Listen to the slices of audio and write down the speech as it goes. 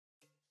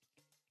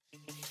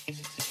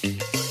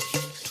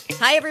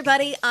Hi,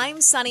 everybody.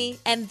 I'm Sunny,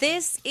 and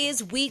this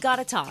is We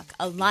Gotta Talk,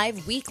 a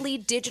live weekly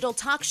digital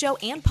talk show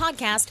and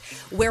podcast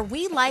where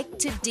we like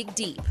to dig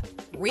deep.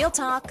 Real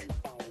talk,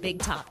 big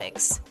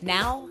topics.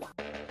 Now,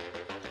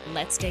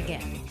 let's dig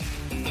in.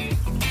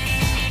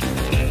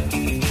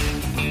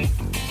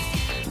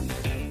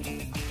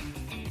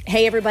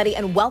 Hey, everybody,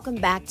 and welcome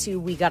back to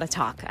We Gotta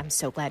Talk. I'm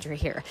so glad you're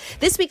here.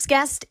 This week's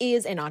guest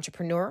is an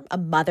entrepreneur, a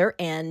mother,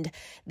 and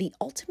the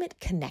ultimate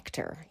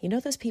connector. You know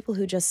those people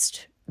who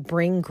just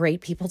bring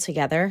great people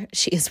together?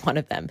 She is one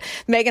of them.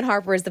 Megan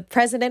Harper is the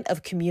president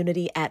of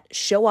community at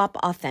Show Up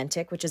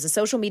Authentic, which is a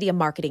social media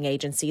marketing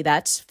agency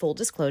that, full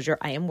disclosure,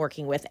 I am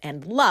working with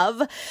and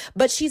love.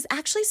 But she's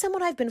actually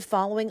someone I've been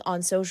following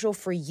on social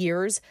for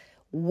years,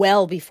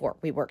 well before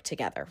we worked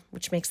together,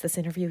 which makes this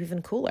interview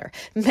even cooler.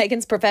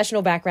 Megan's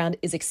professional background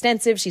is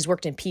extensive. She's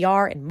worked in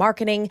PR and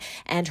marketing,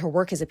 and her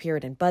work has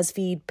appeared in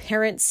BuzzFeed,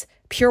 Parents,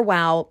 Pure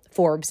Wow,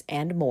 Forbes,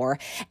 and more.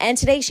 And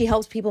today she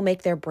helps people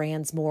make their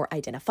brands more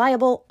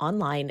identifiable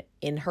online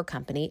in her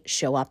company,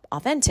 Show Up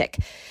Authentic.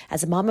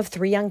 As a mom of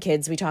 3 young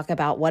kids, we talk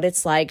about what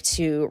it's like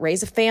to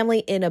raise a family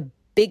in a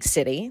big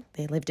city.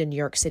 They lived in New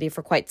York City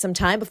for quite some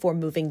time before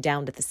moving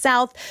down to the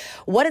South.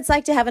 What it's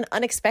like to have an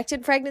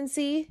unexpected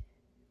pregnancy.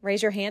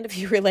 Raise your hand if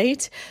you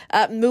relate.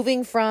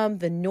 Moving from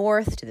the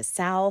North to the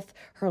South,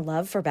 her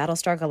love for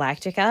Battlestar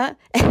Galactica,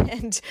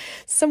 and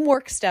some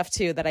work stuff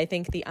too that I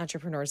think the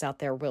entrepreneurs out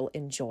there will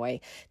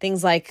enjoy.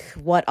 Things like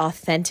what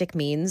authentic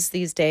means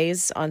these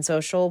days on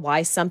social,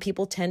 why some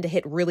people tend to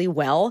hit really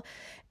well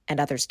and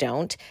others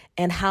don't,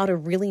 and how to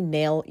really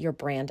nail your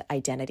brand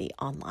identity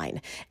online.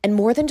 And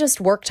more than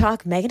just work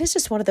talk, Megan is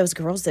just one of those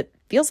girls that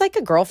feels like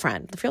a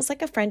girlfriend, feels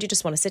like a friend you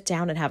just want to sit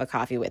down and have a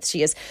coffee with.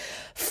 She is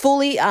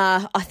fully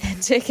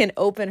authentic and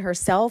open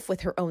herself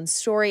with her own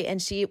story,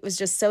 and she was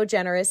just so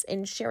generous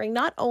in sharing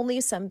not only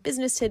some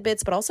business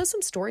tidbits, but also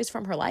some stories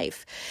from her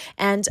life.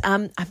 And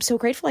I'm so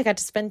grateful I got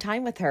to spend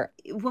time with her.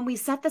 When we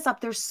set this up,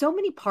 there's so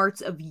many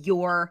parts of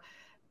your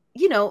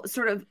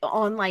sort of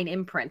online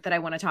imprint that I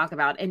want to talk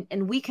about.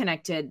 And we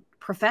connected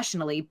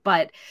professionally,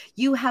 but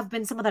you have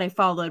been someone that I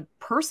followed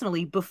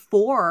personally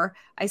before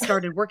I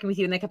started working with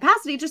you in that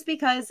capacity, just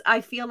because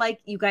I feel like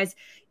you guys,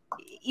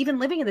 even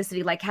living in the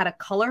city, like had a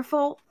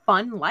colorful,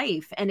 fun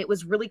life. And it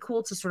was really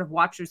cool to sort of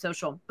watch through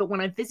social. But when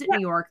I visit New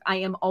York, I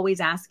am always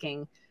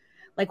asking,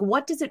 like,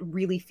 what does it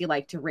really feel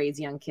like to raise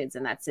young kids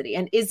in that city?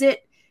 And is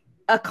it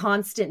a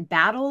constant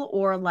battle,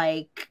 or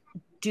like,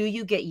 do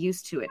you get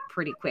used to it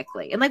pretty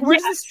quickly? And like, where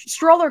does this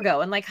stroller go?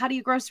 And like, how do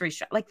you grocery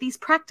shop? Like these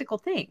practical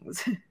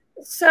things.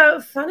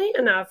 So funny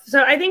enough.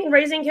 So I think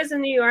raising kids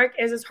in New York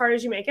is as hard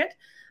as you make it.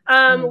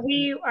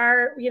 We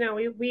are,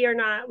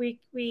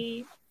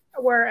 we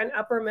were an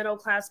upper middle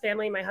class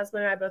family. My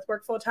husband and I both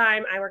worked full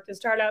time. I worked in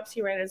startups.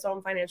 He ran his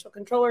own financial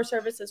controller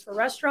services for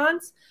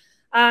restaurants.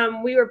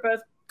 We were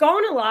both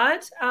gone a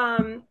lot.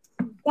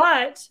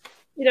 But,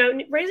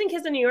 raising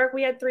kids in New York,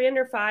 we had 3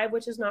 under 5,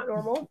 which is not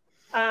normal.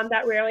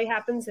 That rarely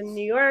happens in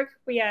New York.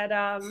 We had,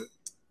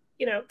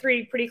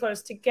 3 pretty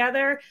close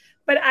together,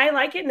 but I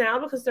like it now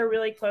because they're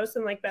really close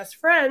and like best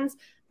friends.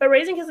 But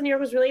raising kids in New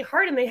York was really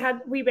hard. And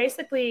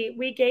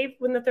we gave,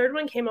 when the 3rd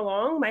one came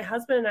along, my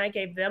husband and I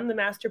gave them the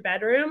master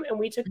bedroom and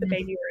we took the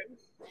baby room.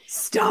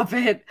 Stop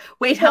it.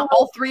 Wait, how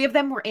all 3 of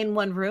them were in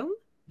one room?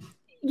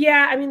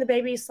 Yeah. I mean, the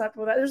baby slept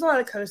with that. There's a lot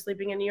of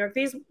co-sleeping in New York.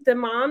 The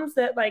moms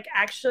that like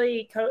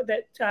actually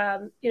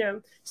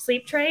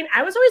sleep train.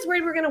 I was always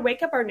worried we were going to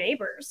wake up our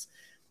neighbors.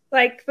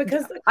 Like,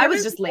 because I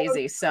was just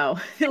lazy. So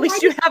at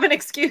least you have an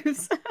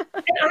excuse.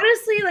 And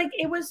honestly, like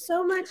it was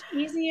so much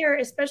easier,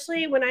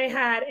 especially when I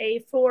had a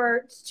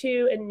 4,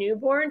 2 and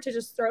newborn, to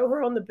just throw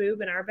her on the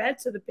boob in our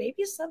bed. So the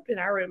baby slept in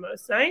our room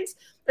most nights.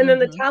 And then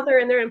the toddler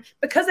in their room,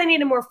 because I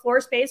needed more floor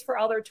space for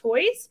all their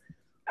toys.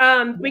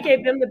 We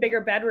gave them the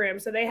bigger bedroom.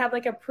 So they had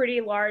like a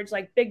pretty large,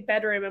 like big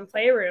bedroom and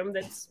playroom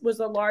that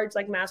was a large,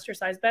 like master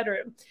size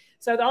bedroom.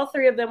 So all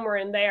 3 of them were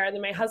in there. And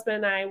then my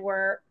husband and I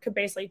could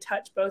basically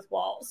touch both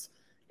walls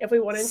if we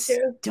wanted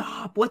to.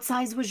 Stop. What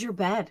size was your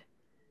bed?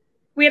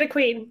 We had a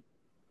queen.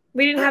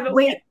 We didn't have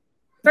it.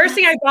 First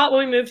thing I bought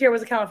when we moved here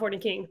was a California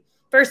king.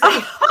 First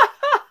thing.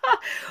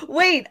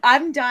 Wait,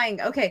 I'm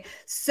dying. Okay.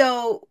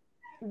 So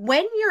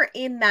when you're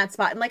in that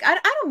spot, and like, I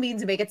don't mean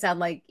to make it sound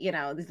like,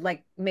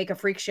 like make a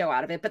freak show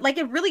out of it, but like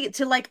it really,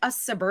 to like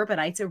us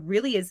suburbanites, it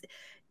really is,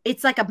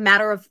 it's like a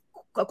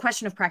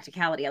question of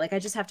practicality. Like, I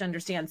just have to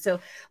understand.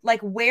 So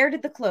like, where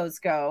did the clothes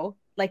go?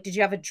 Like, did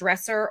you have a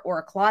dresser or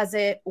a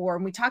closet? Or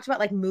when we talked about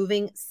like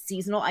moving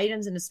seasonal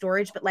items into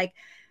storage, but like,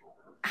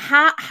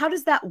 how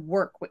does that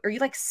work? Are you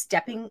like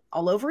stepping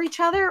all over each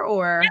other,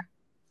 or?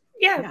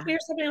 Yeah, we were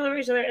stepping all over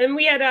each other. And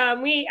we had,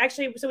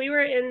 so we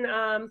were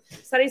in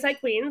Sunnyside,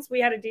 Queens.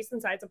 We had a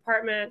decent sized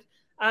apartment.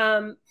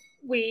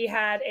 We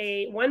had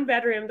a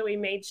 1-bedroom that we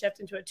made shift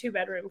into a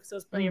 2-bedroom because there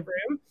was plenty of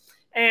room.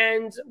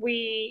 And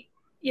we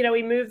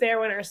moved there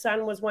when our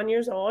son was 1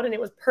 year old, and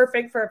it was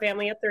perfect for a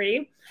family of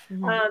 3.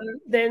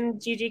 Then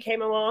Gigi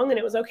came along, and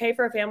it was okay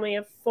for a family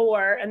of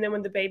 4. And then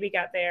when the baby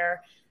got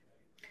there,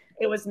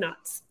 It was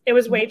nuts. It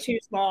was way too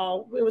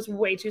small. It was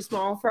way too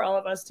small for all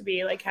of us to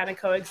be like kind of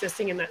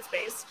coexisting in that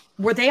space.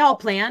 Were they all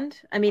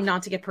planned? I mean,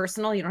 not to get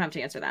personal, you don't have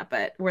to answer that,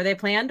 but were they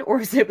planned, or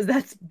was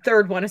that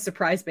third one a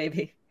surprise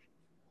baby?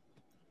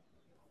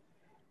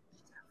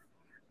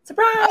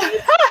 Surprise!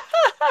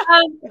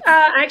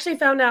 I actually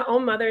found out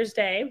on Mother's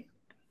Day.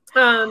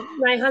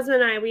 My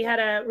husband and I, we had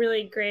a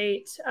really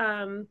great,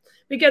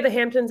 we go to the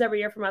Hamptons every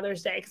year for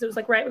Mother's Day because it was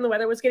like right when the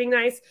weather was getting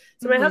nice.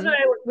 So my husband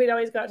and I, we'd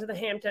always go out to the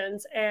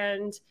Hamptons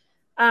and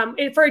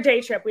for a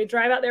day trip. We'd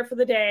drive out there for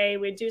the day.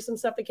 We'd do some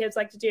stuff the kids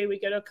like to do.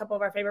 We'd go to a couple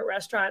of our favorite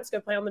restaurants, go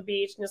play on the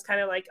beach, and just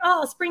kind of like,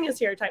 oh, spring is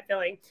here type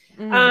feeling.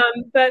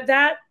 But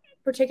that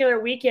particular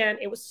weekend,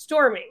 it was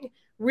storming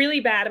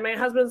really bad. And my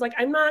husband's like,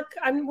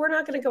 we're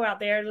not going to go out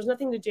there. There's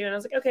nothing to do. And I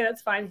was like, okay,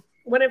 that's fine.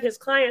 One of his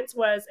clients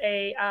was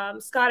a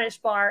Scottish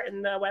bar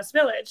in the West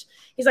Village.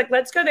 He's like,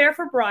 let's go there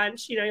for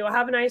brunch. You know, you'll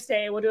have a nice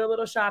day. We'll do a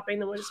little shopping.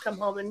 Then we'll just come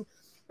home and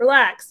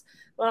relax.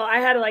 Well, I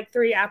had like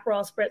 3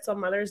 Aperol Spritz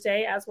on Mother's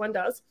Day, as one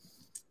does.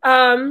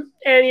 And,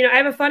 you know, I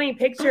have a funny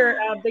picture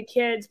of the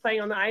kids playing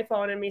on the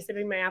iPhone and me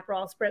sipping my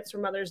Aperol Spritz for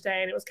Mother's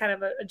Day. And it was kind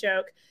of a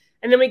joke.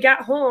 And then we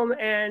got home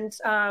and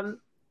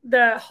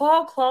the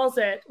hall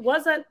closet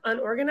wasn't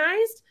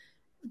unorganized,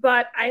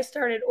 but I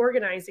started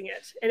organizing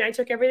it. And I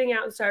took everything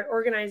out and started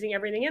organizing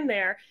everything in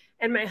there.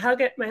 And my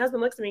husband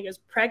looks at me and goes,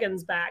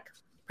 Pregan's back.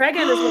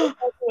 Pregan is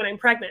when I'm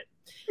pregnant.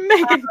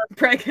 Megan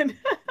Pregan.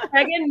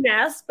 Pregan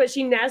nests, but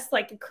she nests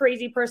like a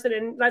crazy person.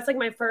 And that's like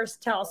my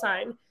first tell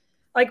sign.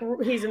 Like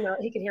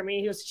he can hear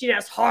me. She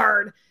nests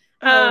hard.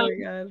 Oh my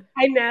God.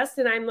 I nest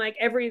and I'm like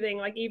everything,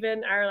 like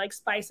even our like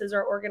spices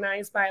are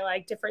organized by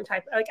like different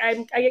type. Like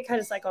I get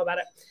kind of psycho about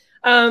it.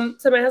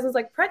 So my husband's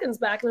like, Pregan's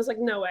back. And I was like,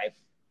 no way.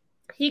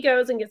 He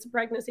goes and gets a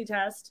pregnancy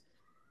test.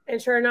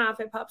 And sure enough,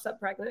 it pops up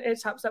pregnant. It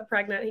pops up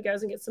pregnant. He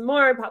goes and gets some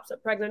more, pops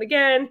up pregnant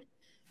again,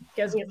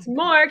 goes and gets some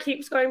more,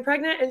 keeps going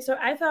pregnant. And so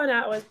I found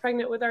out I was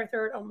pregnant with our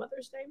third on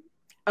Mother's Day.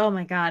 Oh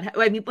my God.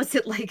 I mean, was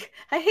it like,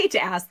 I hate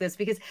to ask this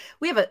because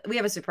we have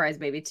a surprise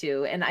baby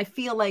too. And I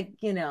feel like,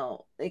 you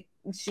know, like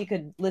she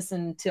could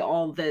listen to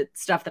all the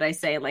stuff that I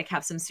say and like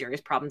have some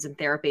serious problems in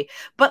therapy.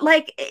 But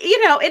like,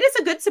 you know, it is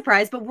a good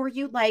surprise. But were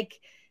you like,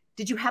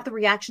 did you have the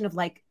reaction of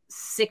like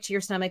sick to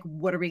your stomach?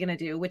 What are we going to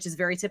do? Which is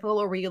very typical.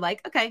 Or were you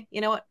like, okay,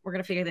 you know what? We're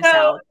going to figure this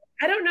out.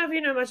 I don't know if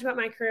you know much about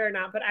my career or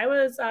not, but I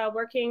was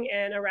working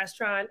in a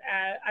restaurant.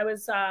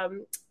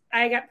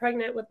 I got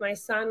pregnant with my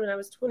son when I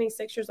was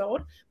 26 years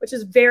old, which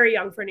is very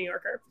young for a New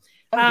Yorker.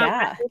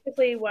 Yeah. I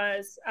basically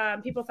was,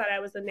 people thought I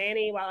was a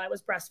nanny while I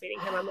was breastfeeding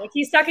him. I'm like,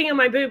 he's sucking on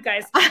my boob,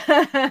 guys.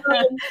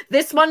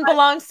 This one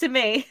belongs to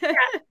me.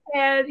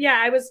 And yeah,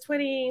 I was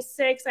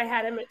 26. I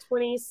had him at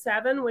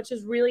 27, which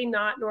is really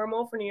not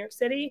normal for New York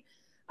City.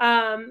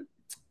 And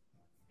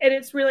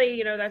it's really,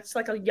 you know, that's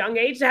like a young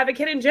age to have a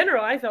kid in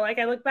general. I feel like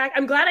I look back,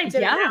 I'm glad I did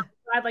it now. I'm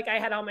glad, like I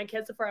had all my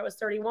kids before I was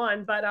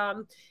 31, but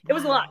it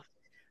was a lot.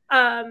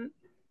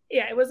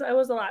 Yeah, it was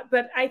a lot,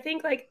 but I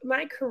think like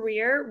my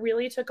career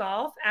really took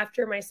off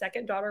after my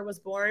second daughter was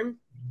born.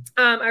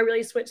 I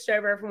really switched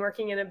over from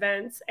working in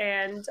events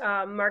and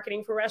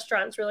marketing for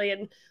restaurants really,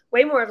 and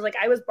way more of like,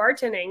 I was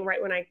bartending right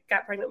when I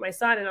got pregnant with my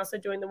son and also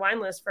doing the wine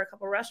list for a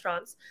couple of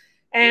restaurants.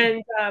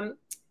 And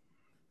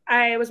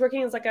I was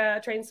working as like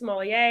a trained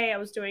sommelier. I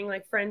was doing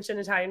like French and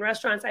Italian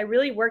restaurants. I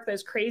really worked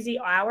those crazy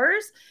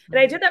hours. And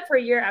I did that for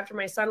a year after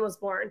my son was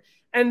born.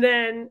 And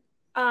then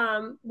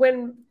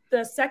when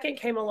the second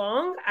came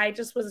along, I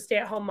just was a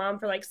stay-at-home mom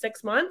for like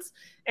 6 months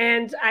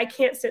and I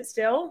can't sit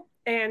still.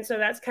 And so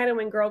that's kind of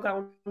when Girl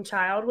Gone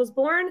Child was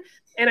born.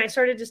 And I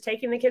started just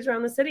taking the kids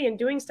around the city and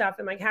doing stuff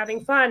and like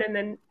having fun. And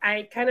then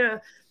I kind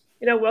of,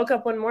 you know, woke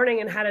up one morning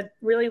and had a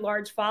really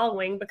large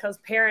following because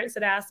parents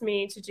had asked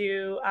me to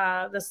do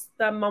the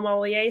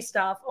Momolier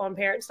stuff on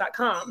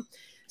parents.com.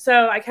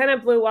 So I kind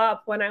of blew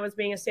up when I was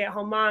being a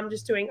stay-at-home mom,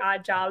 just doing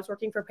odd jobs,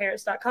 working for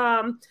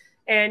parents.com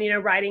and, you know,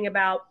 writing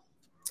about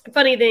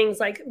funny things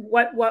like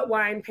what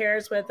wine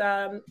pairs with,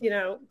 you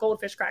know,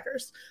 goldfish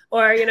crackers,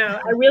 or, you know,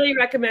 I really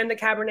recommend the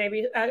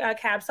Cabernet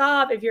Cab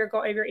Sauv if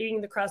you're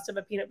eating the crust of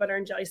a peanut butter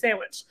and jelly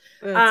sandwich.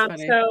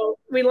 So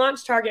we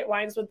launched Target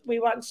wines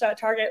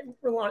Target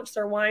launched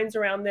their wines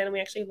around then. And we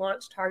actually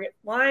launched Target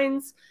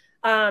wines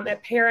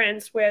at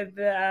Parents with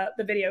the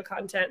video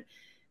content.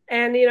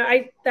 And, you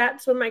know,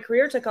 that's when my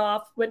career took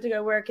off, went to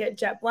go work at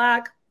Jet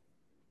Black,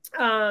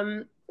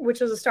 which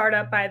was a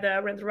startup by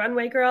the Rent the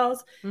Runway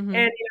girls. And, you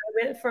know,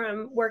 I went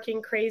from working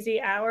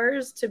crazy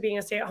hours to being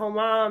a stay-at-home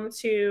mom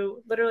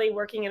to literally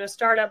working in a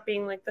startup,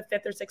 being like the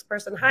 5th or 6th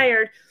person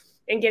hired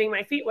and getting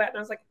my feet wet. And I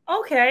was like,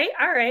 okay,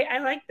 all right, I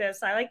like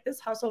this. I like this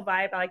hustle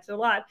vibe. I liked it a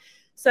lot.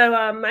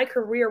 So my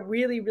career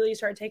really, really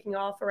started taking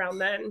off around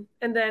then.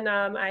 And then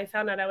I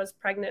found out I was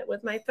pregnant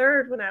with my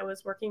third when I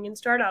was working in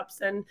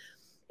startups. And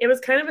it was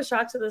kind of a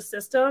shock to the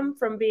system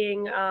from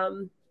being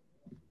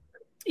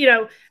you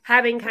know,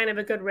 having kind of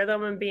a good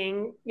rhythm and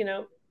being, you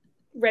know,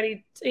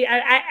 ready to,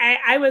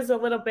 I was a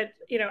little bit,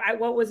 you know,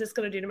 what was this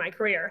going to do to my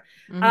career?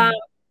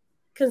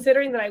 Because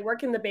considering that I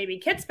work in the baby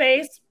kid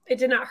space, it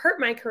did not hurt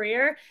my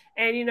career.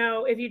 And, you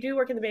know, if you do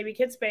work in the baby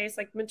kid space,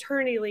 like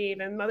maternity leave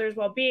and mother's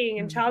well-being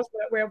and child's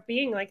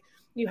well-being, like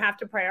you have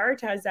to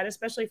prioritize that,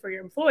 especially for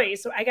your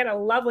employees. So I got a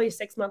lovely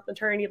 6-month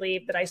maternity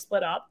leave that I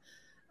split up.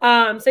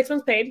 6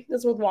 months paid.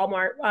 This was with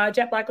Walmart.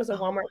 Jet Black was a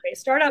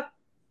Walmart-based startup.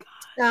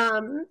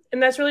 And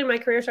that's really when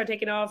my career started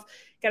taking off.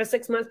 Got a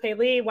 6-month paid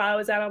leave while I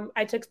was at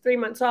I took 3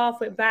 months off,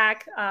 went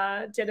back,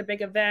 did a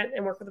big event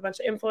and worked with a bunch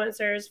of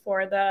influencers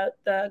for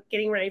the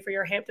getting ready for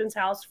your Hamptons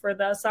house for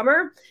the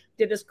summer.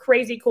 Did this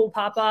crazy cool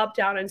pop-up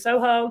down in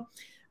Soho.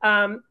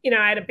 You know,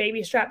 I had a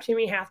baby strapped to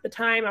me half the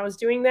time I was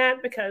doing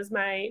that because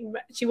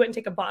she wouldn't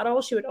take a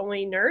bottle. She would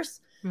only nurse.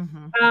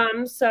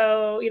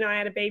 So, you know, I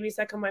had a baby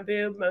stuck on my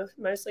boob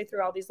mostly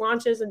through all these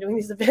launches and doing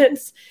these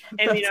events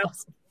and, That's you know,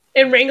 awesome.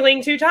 and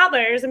wrangling 2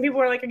 toddlers. And people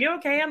were like, are you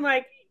okay? I'm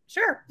like,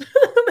 sure.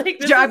 Like,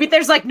 I mean,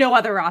 there's like no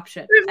other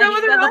option. There's no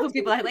other option.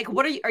 People are like,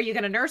 what are you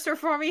going to nurse her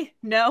for me?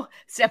 No,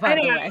 step out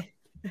of the way.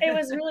 It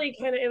was really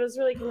kind of,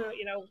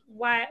 you know,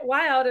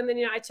 wild. And then,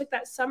 you know, I took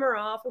that summer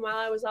off. And while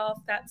I was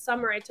off that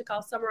summer, I took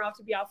all summer off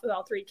to be off with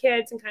all 3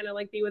 kids and kind of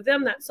like be with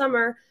them that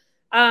summer.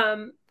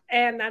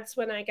 And that's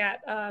when I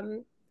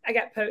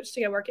got poached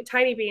to go work at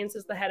Tiny Beans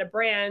as the head of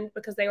brand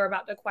because they were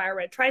about to acquire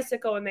Red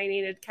Tricycle and they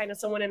needed kind of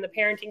someone in the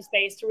parenting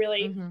space to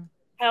really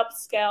help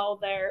scale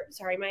their,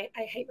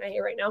 I hate my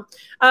hair right now,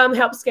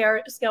 help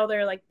scale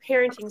their like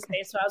parenting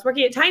space. So I was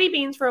working at Tiny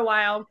Beans for a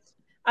while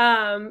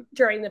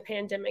during the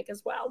pandemic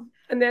as well.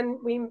 And then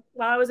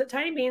while I was at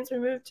Tiny Beans, we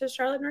moved to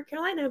Charlotte, North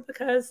Carolina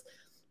because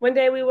one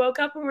day we woke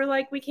up and we're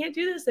like, we can't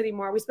do this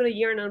anymore. We spent a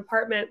year in an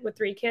apartment with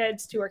 3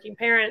 kids, 2 working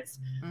parents,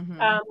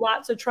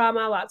 lots of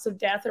trauma, lots of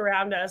death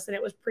around us. And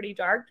it was pretty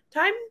dark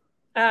time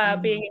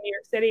being in New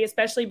York City,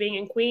 especially being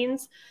in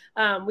Queens.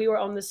 We were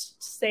on the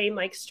same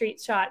like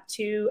street shot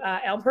to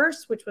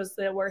Elmhurst, which was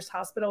the worst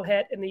hospital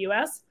hit in the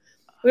US.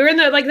 We were in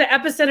the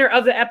epicenter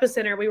of the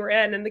epicenter we were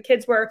in. And the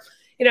kids were,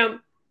 you know,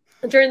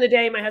 during the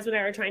day, my husband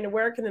and I were trying to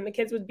work and then the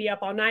kids would be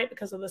up all night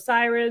because of the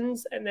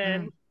sirens. And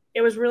then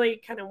it was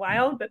really kind of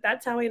wild, but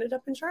that's how I ended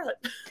up in Charlotte.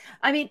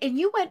 I mean, and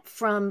you went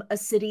from a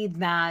city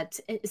that,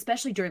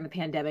 especially during the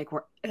pandemic,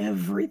 where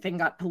everything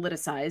got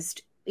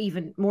politicized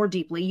even more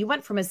deeply. You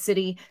went from a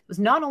city that was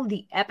not only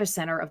the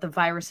epicenter of the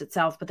virus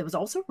itself, but that was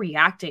also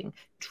reacting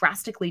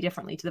drastically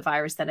differently to the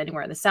virus than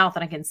anywhere in the South.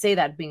 And I can say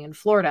that being in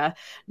Florida,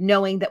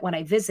 knowing that when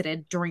I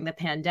visited during the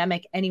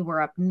pandemic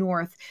anywhere up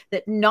north,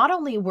 that not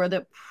only were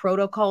the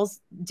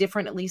protocols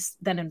different, at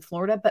least than in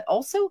Florida, but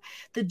also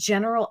the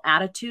general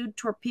attitude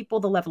toward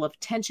people, the level of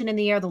tension in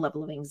the air, the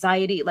level of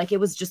anxiety. Like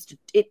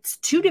it's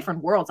 2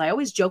 different worlds. I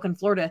always joke in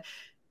Florida,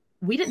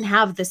 we didn't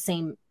have the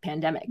same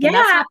pandemic. Yeah.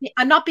 And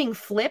I'm not being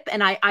flip.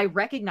 And I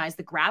recognize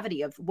the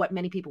gravity of what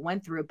many people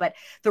went through. But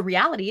the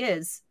reality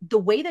is the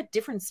way that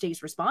different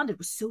states responded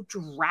was so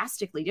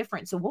drastically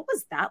different. So what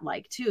was that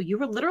like too? You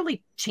were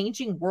literally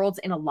changing worlds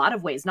in a lot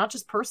of ways, not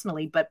just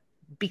personally, but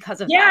because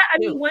of that. Yeah. I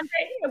mean,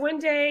 one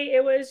day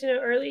it was, you know,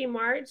 early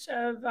March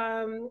of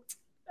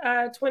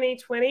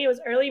 2020. It was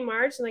early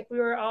March. And like we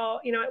were all,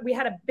 you know, we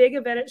had a big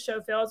event at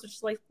Showfields, which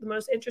is like the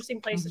most interesting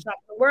place to shop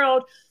in the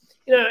world.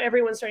 You know,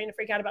 everyone's starting to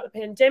freak out about the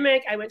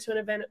pandemic. I went to an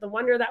event at the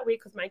Wonder that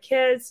week with my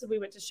kids. We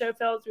went to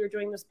Showfields. We were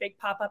doing this big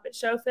pop-up at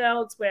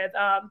Showfields with,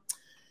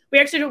 we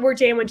actually were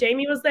when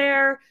Jamie was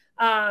there,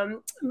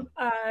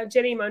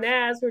 Jenny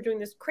Monez. We were doing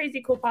this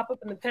crazy cool pop-up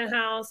in the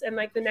penthouse. And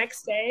like the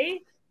next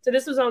day, so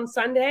this was on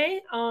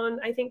Sunday, on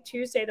I think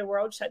Tuesday, the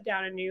world shut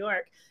down in New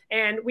York.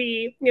 And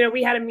we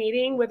had a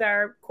meeting with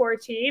our core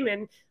team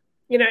and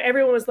you know,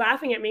 everyone was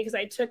laughing at me because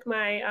I took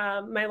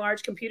my my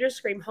large computer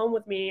screen home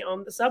with me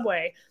on the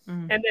subway.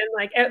 And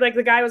then like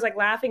the guy was like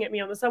laughing at me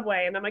on the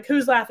subway. And I'm like,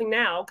 who's laughing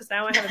now? Because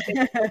now I have a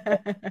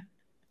big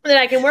that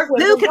I can work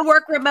with. Who can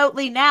work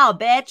remotely now,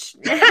 bitch?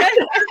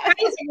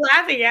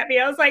 Laughing at me.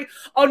 I was like,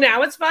 oh,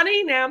 now it's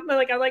funny. Now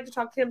like I like to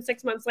talk to him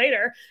 6 months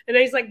later. And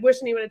he's like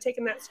wishing he would have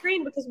taken that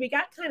screen because we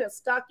got kind of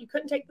stuck. You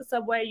couldn't take the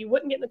subway. You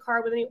wouldn't get in the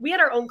car with any. We had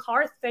our own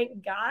car,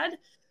 thank God.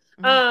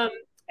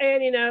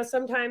 And you know,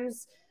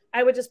 sometimes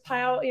I would just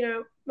pile, you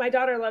know, my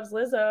daughter loves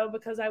Lizzo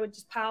because I would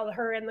just pile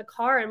her in the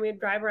car and we'd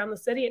drive around the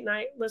city at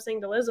night listening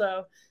to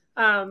Lizzo.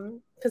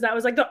 Because that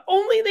was like the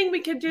only thing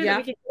we could do that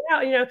we could get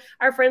out. You know,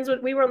 our friends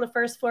we were on the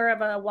first floor of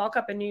a walk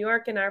up in New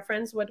York and our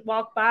friends would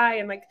walk by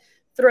and like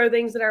throw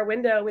things at our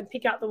window, would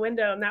peek out the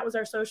window. And that was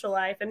our social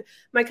life. And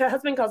my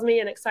husband calls me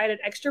an excited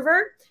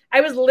extrovert.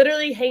 I was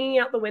literally hanging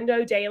out the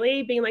window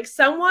daily being like,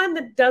 someone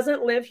that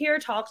doesn't live here,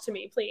 talk to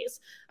me, please.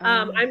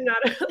 I'm not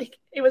like,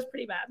 it was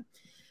pretty bad.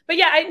 But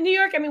yeah, New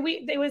York, I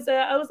mean, I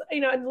was, you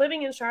know,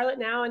 living in Charlotte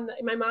now, and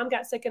my mom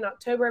got sick in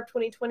October of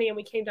 2020, and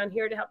we came down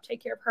here to help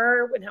take care of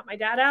her and help my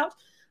dad out.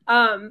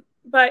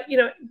 But, you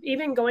know,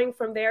 even going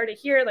from there to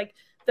here, like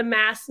the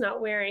mask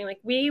not wearing, like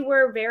we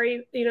were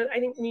very, you know, I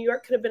think New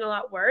York could have been a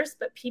lot worse,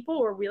 but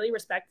people were really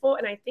respectful.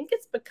 And I think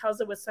it's because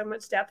there was so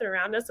much death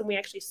around us and we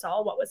actually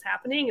saw what was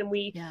happening. And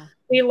we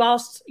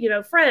lost, you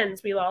know,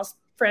 friends, we lost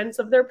friends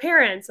of their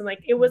parents. And like,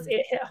 it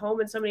hit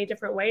home in so many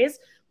different ways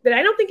that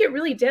I don't think it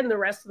really did in the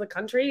rest of the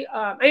country.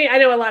 I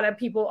know a lot of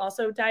people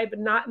also died, but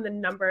not in the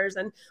numbers.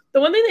 And the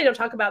one thing they don't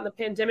talk about in the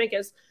pandemic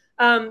is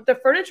the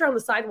furniture on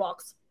the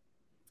sidewalks.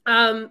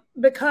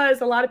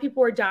 Because a lot of people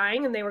were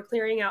dying and they were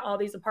clearing out all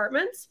these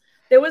apartments.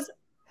 There was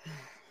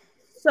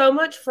so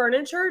much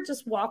furniture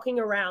just walking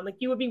around. Like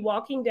you would be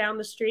walking down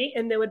the street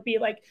and there would be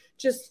like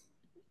just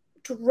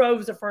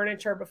droves of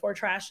furniture before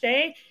trash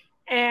day.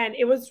 And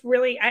it was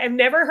really, I've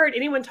never heard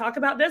anyone talk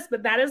about this,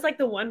 but that is like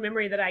the one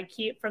memory that I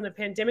keep from the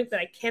pandemic that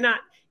I cannot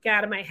get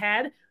out of my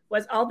head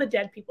was all the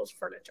dead people's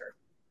furniture.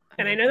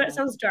 And I know that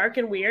sounds dark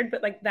and weird,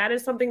 but like that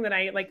is something that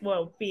I like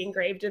will be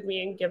engraved in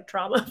me and give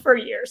trauma for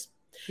years.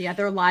 Yeah,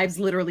 their lives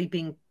literally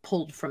being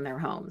pulled from their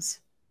homes.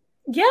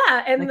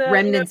 Yeah, and like the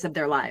remnants of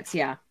their lives.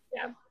 Yeah.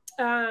 Yeah.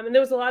 And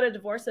there was a lot of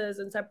divorces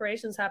and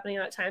separations happening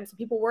at that time. So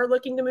people were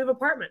looking to move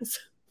apartments.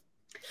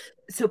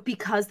 So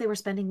because they were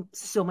spending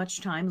so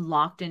much time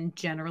locked in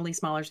generally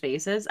smaller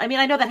spaces. I mean,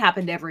 I know that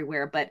happened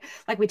everywhere, but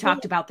like we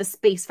talked about, the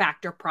space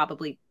factor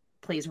probably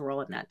plays a role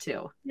in that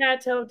too. Yeah,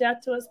 till death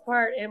do us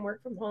part and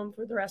work from home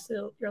for the rest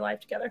of your life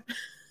together.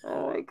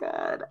 Oh my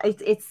God.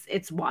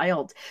 It's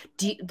wild.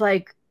 Do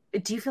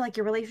you feel like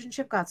your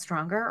relationship got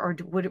stronger, or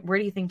where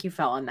do you think you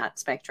fell on that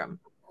spectrum?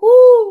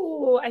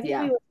 Ooh, I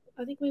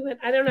think we went.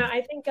 I don't know.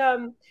 I think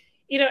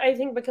I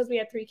think because we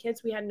had 3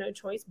 kids, we had no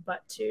choice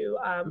but to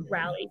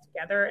rally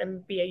together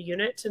and be a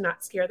unit to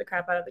not scare the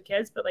crap out of the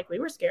kids. But like we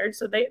were scared,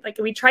 so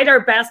we tried our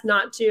best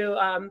not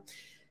to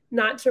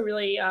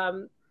really.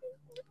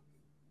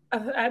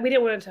 We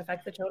didn't want it to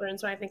affect the children,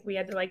 so I think we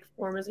had to like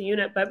form as a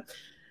unit. But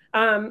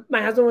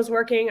my husband was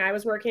working, I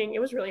was working. It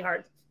was really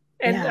hard,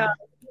 and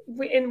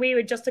we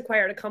had just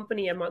acquired a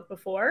company a month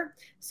before.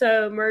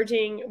 So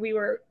merging,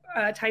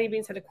 Tiny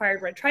Beans had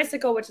acquired Red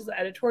Tricycle, which is the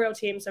editorial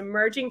team. So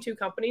merging 2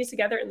 companies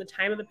together in the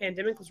time of the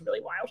pandemic was really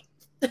wild.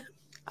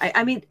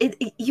 I mean,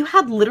 you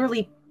had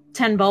literally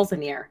 10 balls in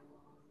the air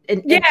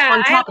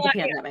on top of the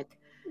pandemic.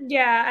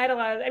 Yeah, I had a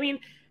lot of,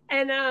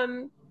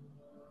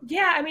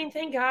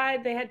 thank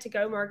God they had to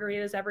go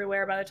margaritas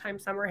everywhere by the time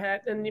summer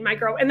hit. And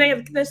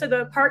they said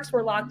the parks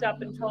were locked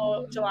up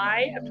until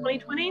July of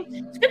 2020.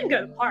 You couldn't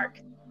go to the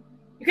park.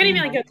 You couldn't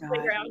even go to the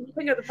playground. You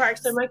couldn't go to the park.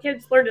 So my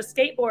kids learned to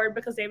skateboard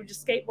because they would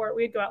just skateboard.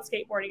 We'd go out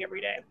skateboarding every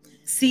day.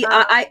 See,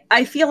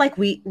 I feel like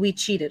we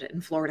cheated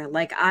in Florida.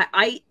 Like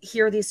I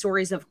hear these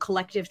stories of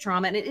collective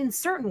trauma, and in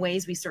certain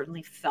ways we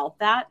certainly felt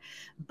that.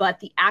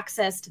 But the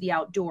access to the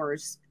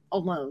outdoors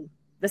alone,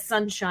 the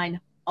sunshine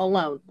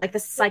alone, like the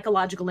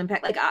psychological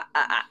impact, like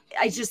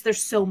I just,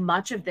 there's so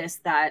much of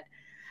this that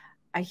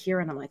I hear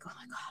and I'm like, oh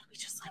my God, we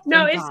just like,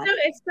 no,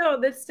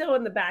 it's still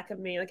in the back of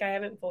me. Like I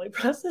haven't fully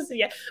processed it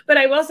yet, but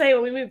I will say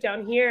when we moved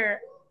down here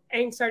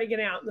and started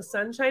getting out in the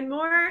sunshine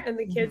more and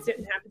the kids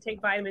didn't have to take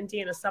vitamin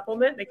D and a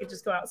supplement, they could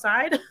just go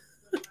outside.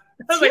 I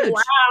was like,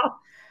 wow.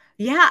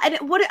 Yeah. And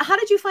how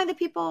did you find the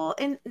people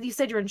you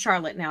said you're in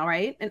Charlotte now,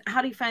 right? And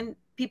how do you find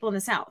people in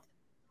the South?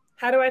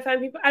 How do I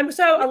find people?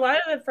 So a lot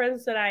of the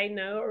friends that I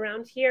know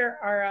around here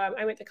are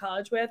I went to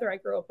college with or I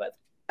grew up with.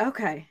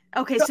 Okay.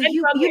 So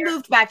you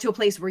moved back to a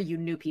place where you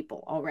knew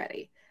people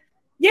already.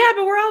 Yeah,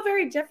 but we're all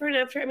very different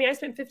I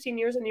spent 15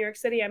 years in New York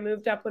City. I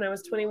moved up when I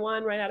was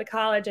 21, right out of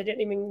college. I didn't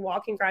even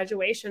walk in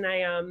graduation.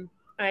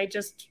 I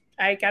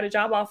got a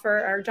job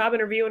offer or job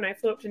interview and I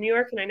flew up to New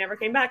York and I never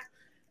came back.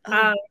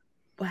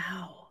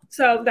 Wow.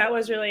 So that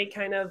was really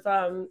kind of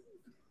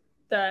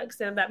the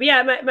extent of that.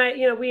 But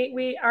yeah,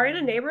 we are in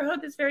a neighborhood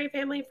that's very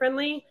family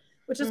friendly,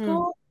 which is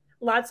cool.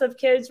 Lots of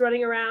kids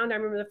running around. I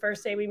remember the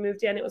first day we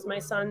moved in, it was my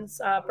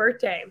son's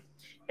birthday.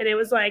 And it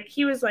was like,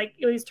 he was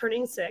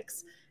turning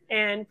 6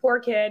 and poor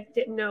kid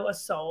didn't know a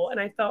soul. And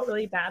I felt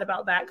really bad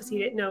about that because he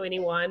didn't know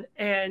anyone.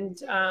 And,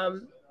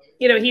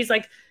 he's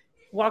like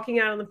walking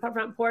out on the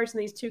front porch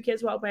and these 2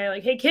 kids walk by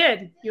like, hey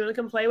kid, you want to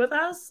come play with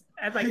us?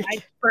 And like,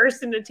 I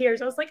burst into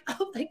tears. I was like,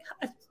 oh my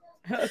God,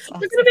 that's awesome.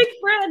 We're going to make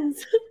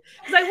friends.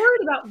 Because I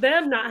worried about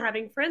them not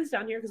having friends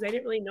down here because they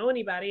didn't really know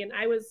anybody. And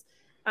I was,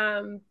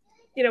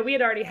 we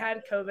had already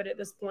had COVID at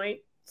this point.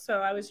 So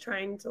I was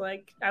trying to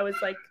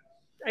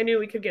I knew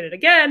we could get it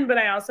again, but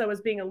I also was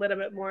being a little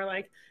bit more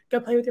like, go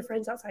play with your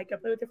friends outside, go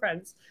play with your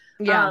friends.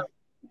 Yeah.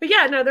 But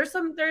yeah, no,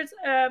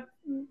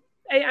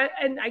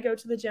 I go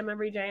to the gym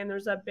every day and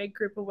there's a big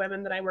group of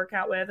women that I work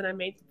out with and I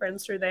made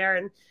friends through there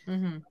and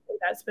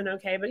that's been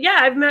okay. But yeah,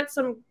 I've met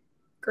some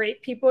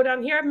great people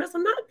down here. I've met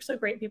some not so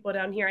great people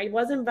down here. I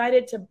was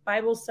invited to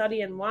Bible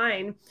study and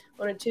wine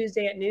on a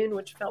Tuesday at noon,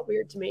 which felt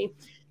weird to me.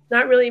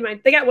 Not really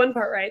they got one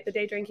part right, the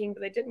day drinking,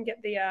 but they didn't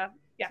get the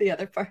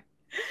other part.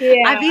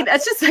 Yeah. I mean,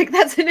 that's just like,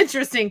 that's an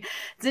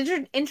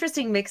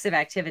interesting mix of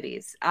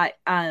activities.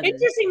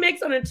 Interesting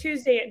mix on a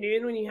Tuesday at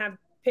noon when you have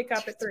pick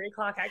up at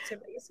 3:00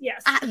 activities.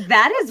 Yes.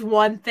 That is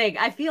one thing.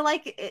 I feel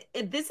like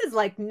this is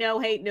like no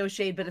hate, no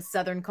shade, but a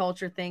Southern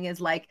culture thing is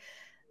like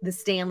the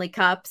Stanley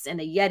cups and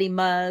the Yeti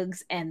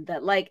mugs and the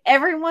like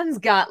everyone's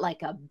got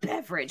like a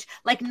beverage,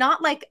 like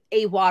not like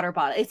a water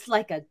bottle. It's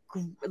like a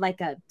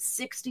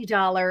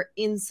 $60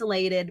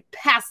 insulated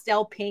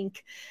pastel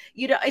pink,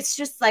 it's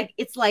just like,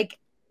 it's like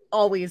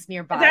always Is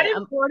nearby. that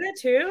in Florida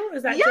too?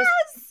 Is that yes,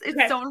 just it's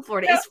okay. so in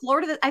Florida. So, Is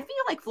Florida? I feel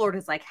like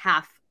Florida's like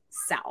half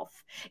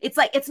south. It's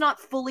like it's not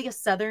fully a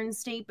southern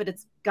state, but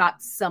it's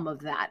got some of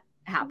that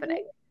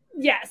happening.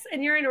 yes,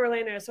 and you're in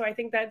Orlando, so I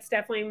think that's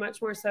definitely much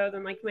more so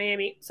than like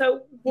Miami.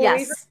 So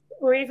Yes.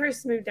 when we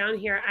first moved down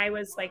here, I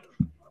was like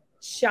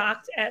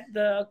shocked at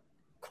the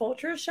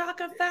culture shock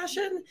of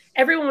fashion.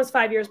 Everyone was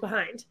 5 years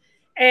behind,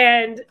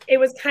 and it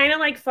was kind of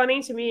like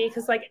funny to me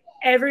because like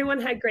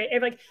everyone had great.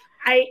 Like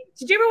I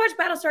did you ever watch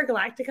Battlestar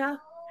Galactica?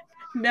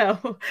 No,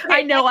 Okay,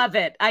 I know of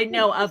it. I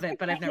know of it,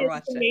 but I've never it's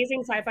watched an it.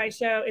 amazing sci-fi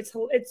show. It's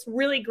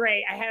really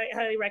great. I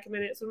highly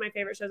recommend it. It's one of my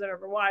favorite shows I've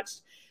ever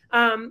watched.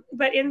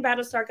 But in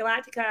Battlestar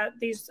Galactica,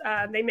 these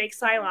they make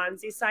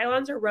Cylons. These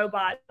Cylons are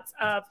robots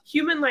of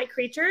human-like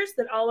creatures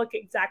that all look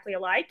exactly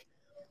alike.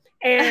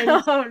 And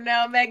oh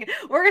no, Megan,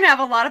 we're gonna have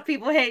a lot of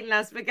people hating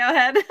us, but go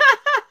ahead.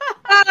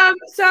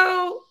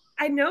 so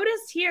I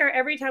noticed here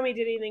every time we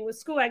did anything with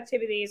school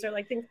activities or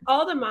like things,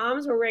 all the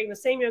moms were wearing the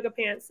same yoga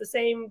pants, the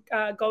same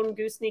Golden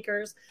Goose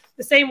sneakers,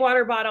 the same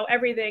water bottle,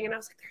 everything. And I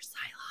was like, they're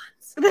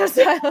Cylons. They're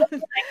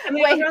Cylons.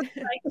 Wait,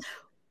 like,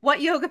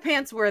 what yoga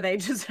pants were they?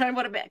 Just I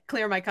want to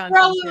clear my conscience.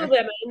 they're all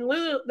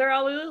Lululemon. They're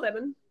all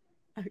Lululemon.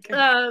 Okay.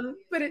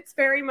 But it's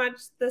very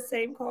much the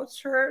same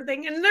culture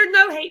thing. And there's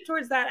no hate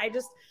towards that.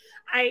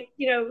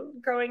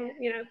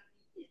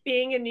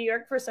 Being in New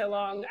York for so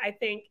long, I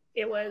think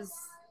it was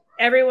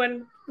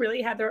everyone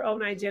really had their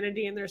own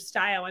identity and their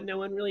style and no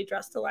one really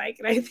dressed alike.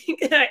 And I think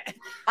I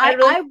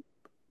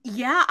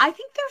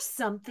think there's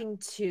something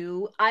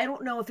too. I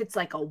don't know if it's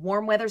like a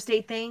warm weather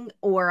state thing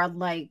or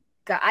like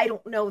I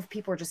don't know if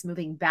people are just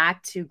moving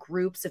back to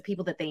groups of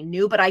people that they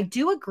knew, but I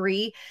do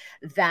agree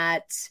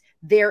that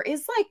there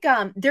is like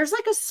there's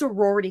like a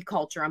sorority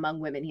culture among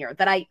women here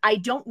that I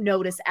don't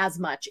notice as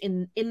much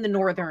in the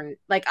northern.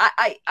 Like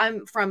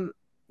I'm from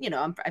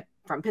I'm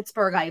from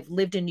Pittsburgh. I've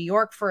lived in New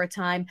York for a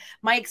time.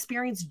 My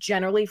experience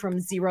generally from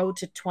 0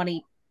 to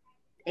 28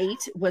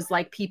 was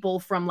like people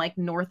from like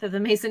north of the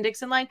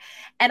Mason-Dixon line.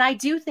 And I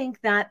do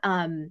think that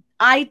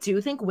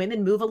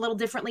women move a little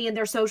differently in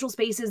their social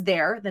spaces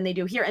there than they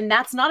do here. And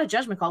that's not a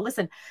judgment call.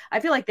 Listen, I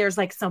feel like there's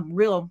like some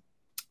real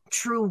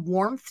true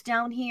warmth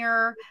down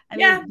here.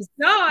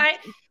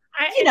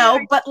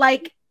 But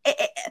like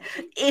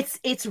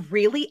it's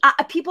really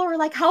people are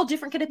like, how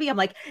different can it be? I'm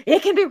like,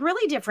 it can be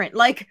really different.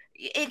 Like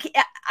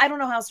I don't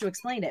know how else to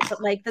explain it,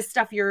 but like the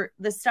stuff you're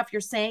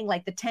saying,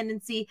 like the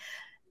tendency,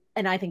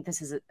 and I think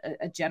this is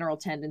a general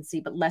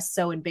tendency, but less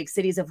so in big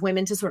cities, of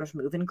women to sort of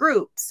move in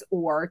groups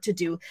or to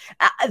do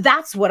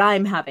that's what I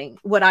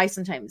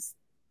sometimes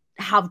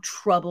have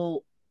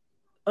trouble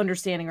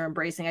understanding or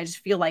embracing. I just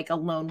feel like a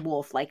lone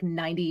wolf like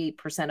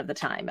 98% of the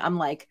time. I'm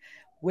like,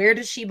 where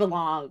does she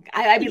belong?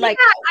 I'd be like,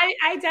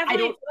 I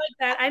definitely feel like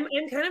that. I'm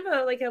kind of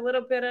a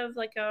little bit of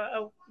like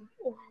a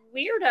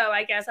weirdo,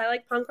 I guess. I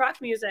like punk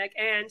rock music,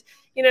 and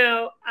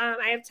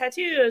I have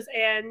tattoos,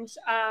 and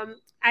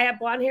I have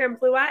blonde hair and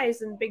blue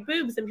eyes and big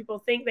boobs, and people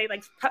think they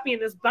like put me in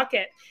this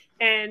bucket,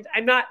 and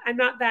I'm not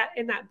that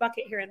in that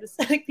bucket here in the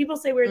like people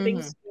say weird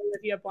things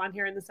if you have blonde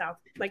hair in the South,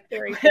 like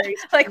very very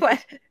like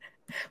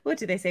what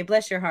do they say?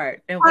 Bless your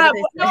heart. No,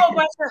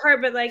 bless your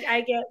heart. But like,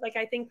 I get like,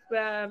 I think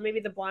maybe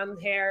the blonde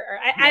hair, or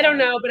I don't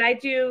know, but I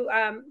do.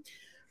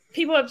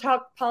 People have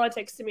talked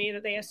politics to me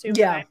that they assume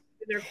that I'm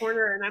in their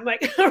corner, and I'm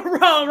like,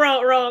 wrong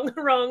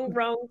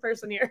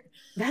person here.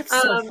 That's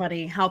so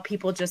funny how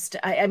people just.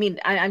 I mean,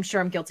 I'm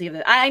sure I'm guilty of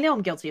it. I know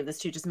I'm guilty of this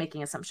too, just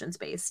making assumptions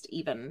based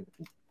even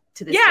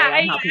to this day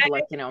on how people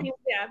look,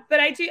 Yeah, but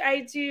I do.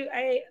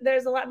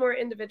 There's a lot more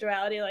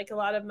individuality. Like a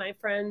lot of my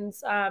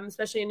friends,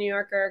 especially in New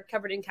York, are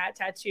covered in cat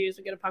tattoos.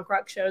 We go to punk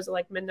rock shows at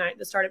like midnight.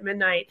 They start at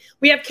midnight.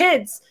 We have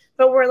kids,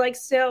 but we're like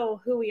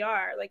still who we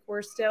are. Like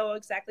we're still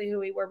exactly who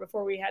we were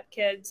before we had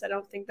kids. I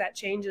don't think that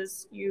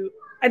changes you.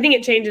 I think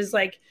it changes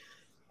like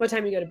what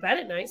time you go to bed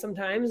at night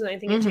sometimes, and I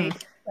think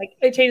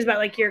it changes about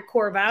like your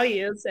core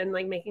values and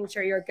like making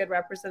sure you're a good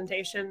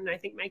representation. And I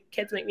think my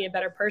kids make me a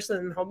better person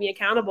and hold me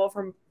accountable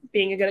from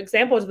being a good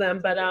example to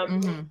them. But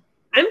I'm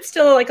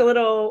still like a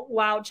little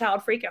wild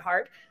child freak at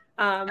heart.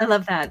 I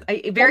love that.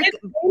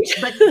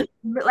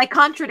 But like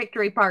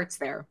contradictory parts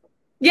there.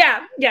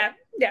 Yeah.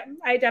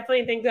 I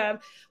definitely think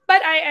but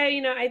but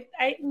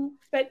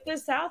the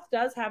South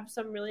does have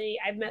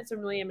I've met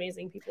some really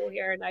amazing people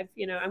here, and I'm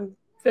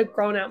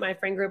grown out my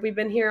friend group. We've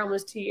been here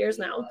almost 2 years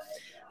now.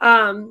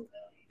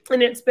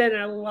 And it's been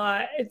a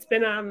lot. It's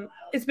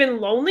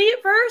been lonely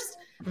at first,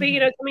 but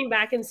coming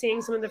back and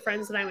seeing some of the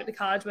friends that I went to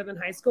college with and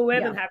high school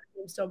with and having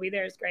them still be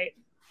there is great.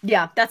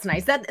 Yeah, that's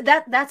nice.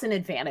 That's an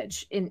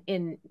advantage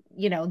in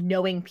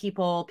knowing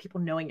people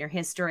knowing your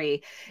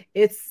history.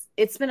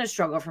 It's been a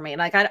struggle for me.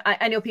 Like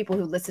I know people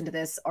who listen to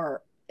this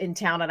are in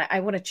town, and I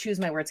want to choose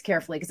my words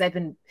carefully because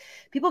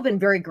people have been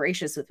very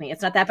gracious with me.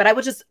 It's not that, but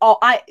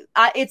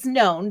it's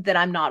known that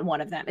I'm not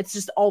one of them. It's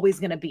just always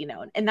going to be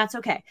known, and that's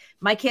okay.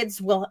 My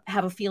kids will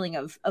have a feeling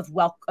of of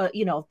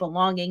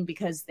belonging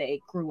because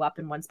they grew up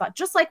in one spot.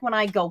 Just like when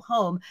I go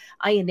home,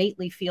 I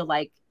innately feel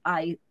like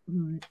I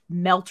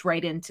melt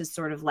right into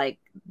sort of like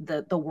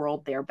the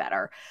world there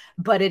better.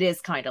 But it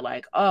is kind of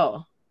like,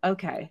 oh,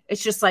 okay.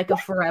 It's just like a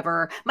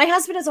forever. My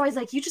husband is always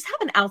like, you just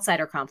have an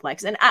outsider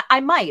complex. And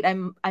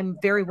I'm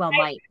very well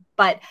might,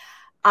 but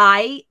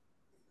I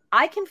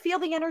can feel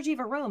the energy of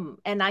a room,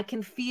 and I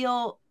can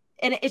feel,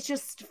 and it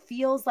just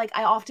feels like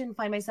I often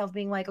find myself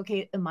being like,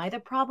 okay, am I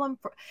the problem?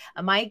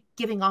 Am I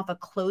giving off a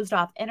closed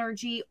off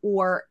energy,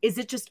 or is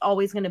it just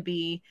always going to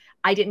be,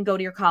 I didn't go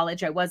to your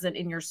college. I wasn't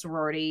in your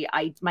sorority.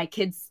 My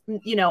kids,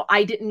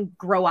 I didn't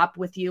grow up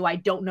with you. I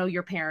don't know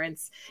your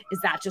parents. Is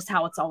that just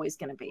how it's always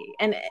going to be?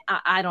 And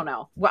I don't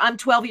know. Well, I'm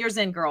 12 years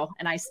in, girl,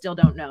 and I still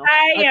don't know.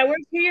 Yeah, we're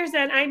 2 years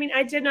in. I mean,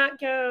 I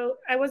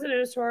wasn't in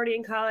a sorority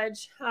in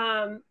college.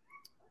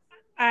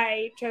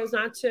 I chose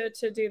not to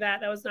do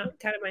that. That was not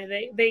kind of my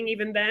thing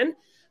even then.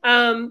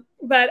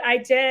 But I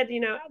did,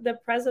 the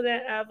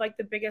president of like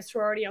the biggest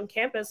sorority on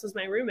campus was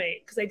my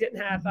roommate because they didn't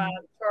have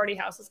sorority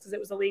houses because it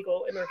was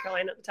illegal in North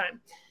Carolina at the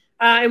time,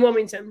 in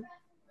Wilmington.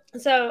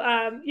 So,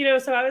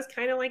 so I was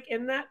kind of like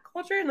in that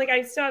culture, and like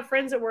I still have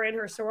friends that were in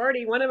her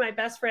sorority. One of my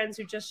best friends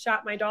who just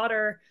shot my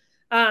daughter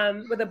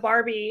with a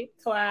Barbie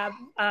collab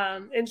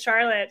in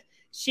Charlotte.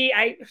 She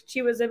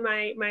was in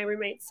my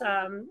roommate's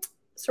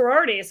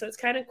sorority, so it's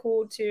kind of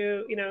cool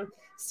to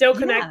still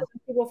connect with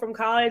people from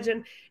college.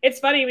 And it's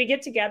funny, we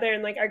get together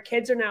and like our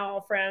kids are now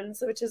all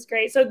friends, which is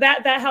great. So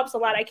that helps a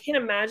lot. I can't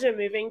imagine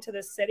moving to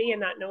the city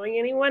and not knowing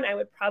anyone. I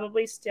would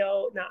probably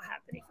still not have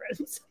any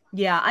friends.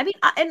 Yeah, I mean,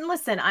 and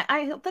listen,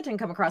 I hope that didn't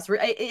come across.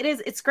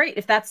 It's great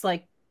if that's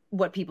like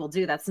what people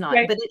do. That's not,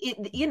 right. But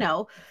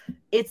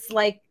it's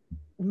like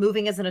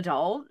moving as an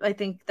adult. I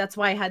think that's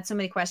why I had so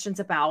many questions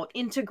about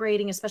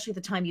integrating, especially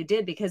the time you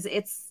did, because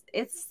it's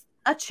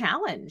a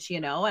challenge,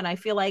 and I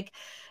feel like,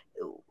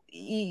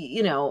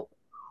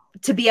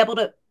 to be able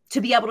to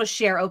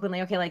share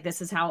openly, okay, like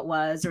this is how it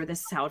was, or this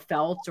is how it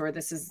felt, or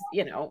this is,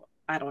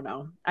 I don't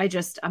know.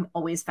 I'm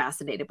always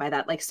fascinated by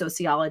that, like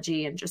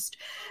sociology and just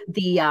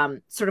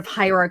the sort of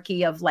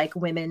hierarchy of like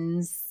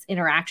women's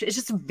interaction. It's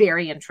just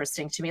very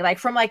interesting to me, like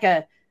from like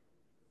a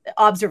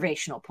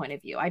observational point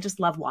of view. I just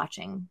love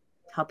watching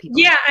how people.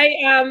 Yeah,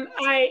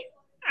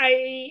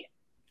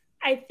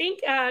 I think,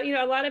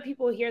 a lot of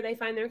people here, they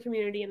find their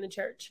community in the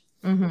church.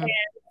 Mm-hmm. And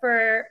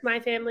for my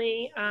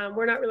family,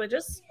 we're not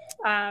religious.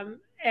 And,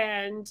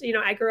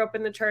 I grew up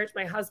in the church.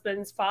 My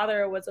husband's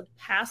father was a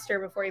pastor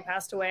before he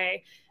passed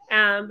away.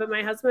 But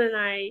my husband and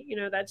I,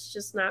 that's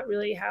just not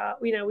really how,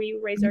 we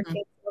raise our kids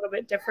a little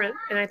bit different.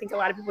 And I think a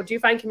lot of people do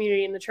find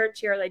community in the church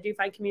here. They do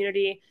find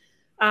community,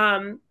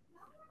 volunteering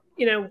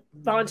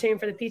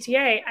for the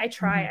PTA. I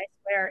try, I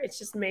swear. It's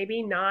just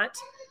maybe not.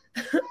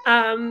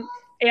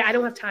 I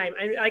don't have time.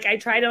 I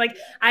try to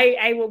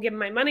I will give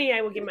my money, I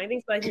will give my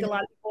things, but I think a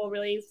lot of people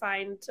really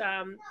find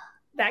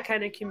that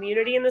kind of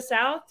community in the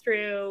South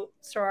through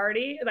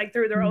sorority, like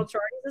through their old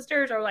sorority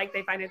sisters, or like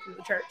they find it through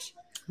the church.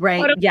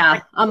 Right. Yeah.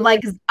 I'm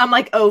like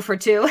 0 for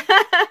 2.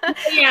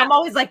 Yeah. I'm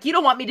always like, you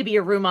don't want me to be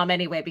your room mom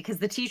anyway, because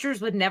the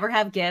teachers would never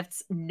have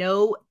gifts.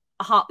 No,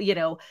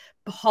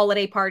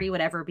 holiday party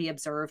would ever be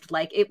observed.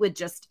 Like it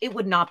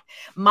would not.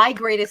 My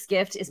greatest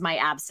gift is my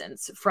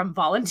absence from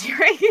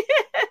volunteering.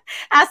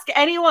 Ask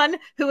anyone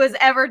who has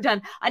ever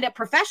done. I know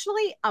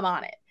professionally, I'm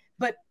on it,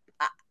 but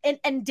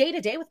and day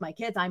to day with my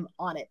kids, I'm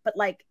on it. But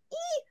like,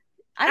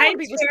 I don't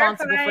want to be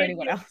responsible for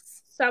anyone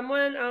else.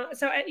 Someone.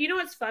 So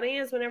what's funny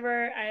is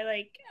whenever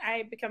I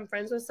become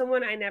friends with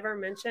someone, I never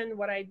mention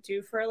what I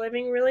do for a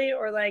living, really,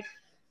 or like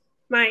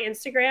my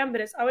Instagram.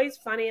 But it's always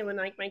funny when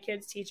like my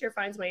kid's teacher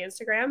finds my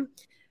Instagram,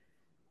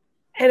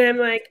 and I'm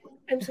like,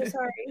 I'm so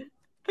sorry.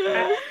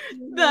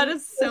 That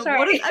is so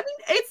I mean,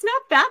 it's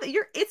not bad.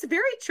 It's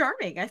very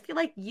charming. I feel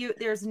like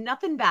there's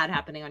nothing bad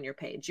happening on your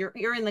page.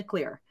 You're in the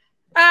clear.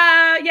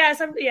 For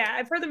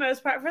the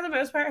most part,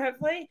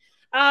 hopefully.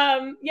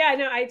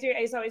 I do.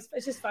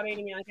 It's just funny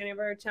to me. Like I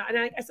never tell. And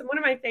one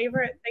of my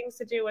favorite things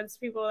to do once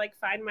people like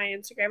find my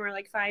Instagram or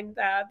like find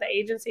the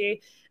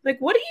agency, like,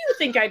 what do you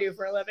think I do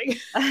for a living?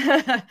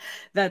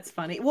 That's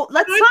funny. Well,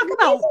 let's talk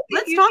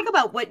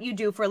about what you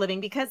do for a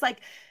living, because like,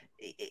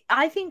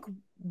 I think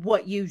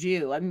what you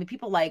do, I mean,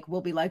 people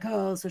will be like,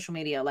 oh, social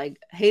media, like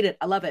hate it.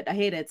 I love it. I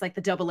hate it. It's like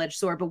the double-edged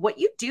sword. But what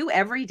you do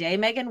every day,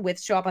 Megan,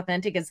 with Show Up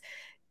Authentic is,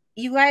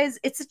 you guys,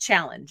 it's a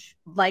challenge.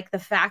 Like the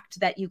fact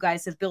that you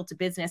guys have built a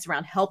business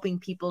around helping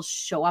people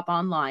show up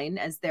online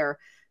as their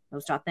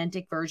most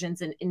authentic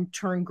versions, and in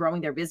turn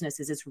growing their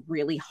businesses, is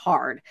really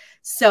hard.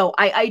 So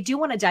I do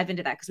want to dive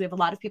into that, because we have a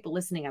lot of people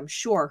listening, I'm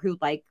sure, who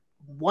like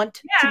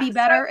want to be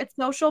better at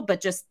social,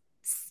 but just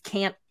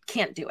can't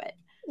do it.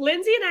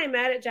 Lindsay and I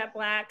met at Jet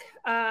Black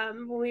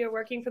when we were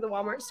working for the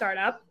Walmart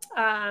startup.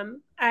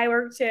 I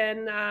worked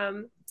in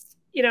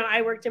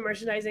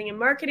merchandising and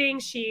marketing.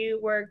 She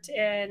worked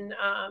in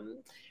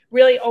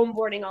really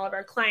onboarding all of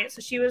our clients.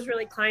 So she was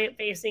really client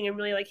facing and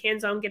really like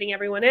hands-on getting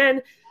everyone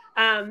in.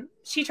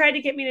 She tried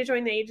to get me to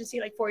join the agency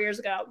like 4 years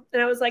ago.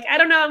 And I was like, I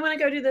don't know, I'm going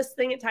to go do this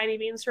thing at Tiny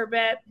Beans for a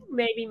bit,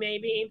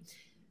 maybe.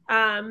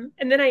 And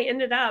then I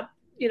ended up,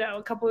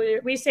 a couple of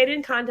years, we stayed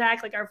in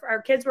contact. Like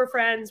our kids were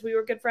friends. We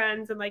were good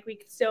friends. And like, we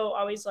still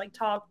always like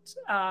talked.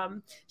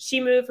 She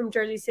moved from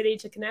Jersey City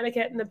to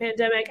Connecticut in the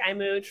pandemic. I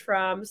moved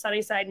from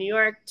Sunnyside, New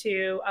York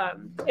to,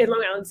 in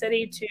Long Island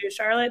City to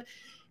Charlotte.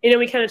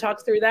 We kind of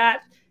talked through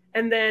that.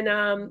 And then,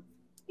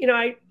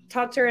 I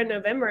talked to her in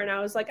November and I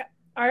was like,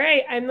 all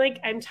right,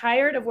 I'm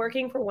tired of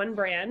working for one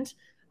brand.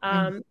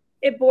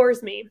 It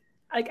bores me.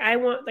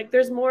 Like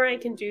there's more I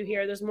can do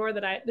here. There's more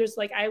that I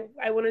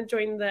want to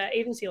join the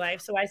agency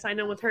life. So I signed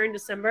on with her in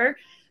December.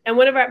 And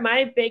one of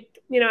my big,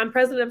 I'm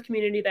president of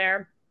community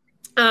there.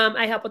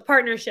 I help with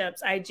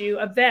partnerships. I do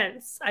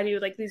events. I do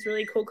like these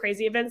really cool,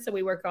 crazy events that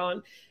we work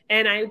on.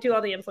 And I do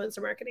all the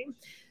influencer marketing.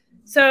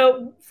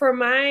 So for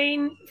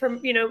mine,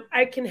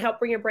 I can help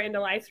bring a brand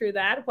to life through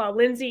that. While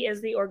Lindsay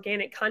is the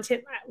organic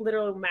content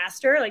literal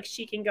master, like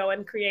she can go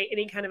and create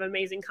any kind of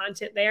amazing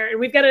content there. And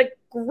we've got a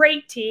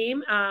great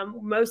team.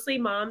 Mostly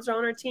moms are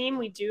on our team.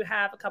 We do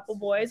have a couple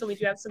boys and we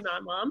do have some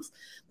non-moms,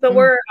 but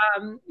we're,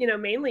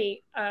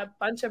 mainly a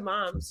bunch of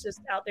moms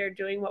just out there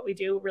doing what we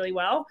do really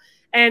well.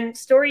 And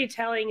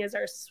storytelling is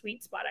our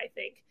sweet spot, I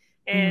think,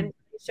 and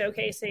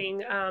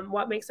showcasing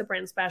what makes a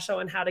brand special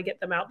and how to get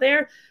them out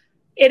there.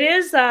 It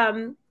is,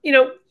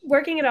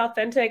 working at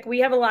Authentic, we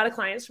have a lot of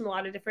clients from a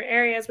lot of different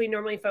areas. We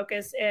normally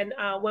focus in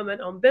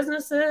women-owned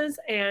businesses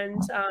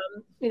and,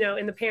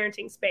 in the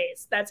parenting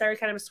space. That's our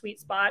kind of sweet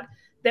spot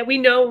that we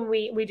know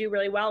we do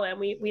really well in.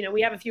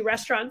 We have a few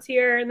restaurants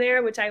here and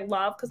there, which I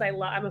love because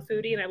I'm a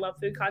foodie and I love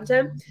food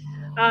content.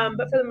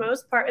 But for the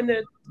most part, and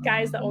the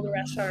guys that own the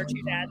restaurant are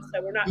two dads,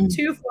 so we're not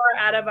too far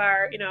out of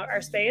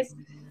our space.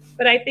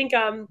 But I think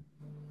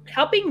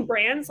helping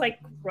brands like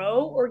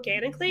grow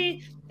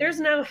organically, there's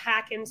no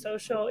hack in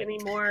social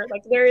anymore.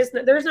 Like there's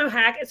no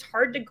hack. It's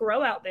hard to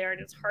grow out there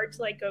and it's hard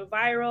to like go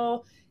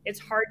viral. It's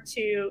hard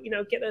to,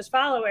 get those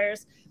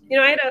followers.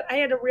 I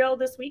had a reel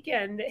this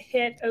weekend that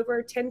hit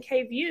over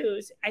 10K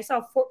views. I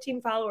saw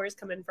 14 followers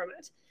come in from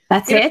it.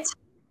 That's it?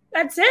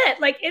 That's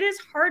it. Like it is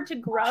hard to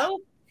grow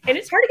and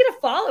it's hard to get a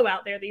follow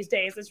out there these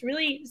days. It's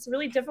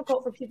really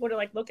difficult for people to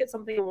like look at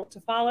something and want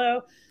to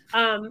follow.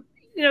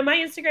 My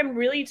Instagram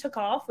really took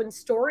off when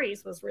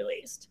Stories was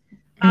released.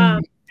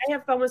 I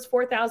have almost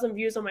 4,000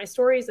 views on my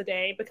stories a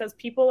day because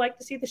people like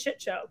to see the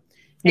shit show.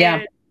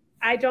 And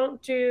I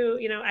don't do,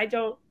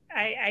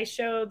 I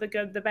show the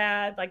good, the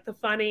bad, like the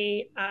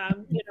funny,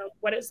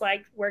 what it's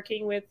like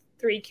working with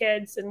 3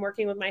 kids and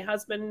working with my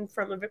husband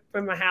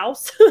from a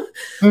house.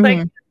 Like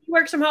he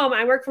works from home.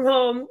 I work from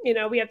home.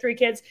 We have 3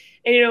 kids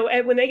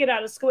and, when they get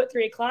out of school at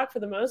 3:00, for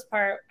the most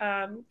part,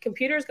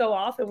 computers go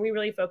off and we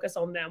really focus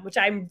on them, which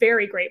I'm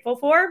very grateful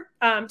for,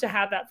 to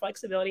have that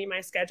flexibility in my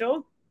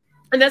schedule.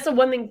 And that's the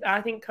one thing I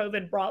think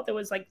COVID brought that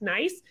was like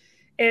nice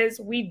is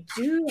we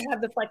do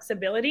have the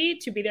flexibility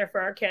to be there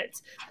for our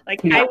kids. Like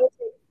I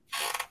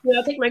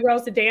will take my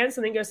girls to dance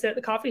and then go sit at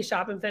the coffee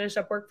shop and finish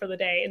up work for the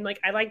day. And like,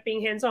 I like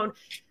being hands-on.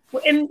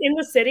 In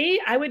the city,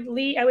 I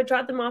would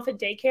drop them off at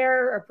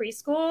daycare or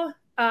preschool,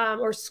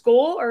 or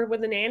school or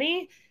with a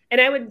nanny.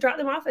 And I would drop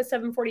them off at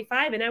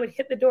 7:45 and I would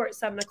hit the door at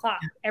 7:00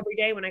 every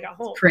day when I got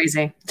home.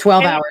 Crazy.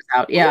 12 hours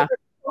out. Yeah.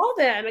 All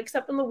them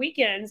except on the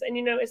weekends. And,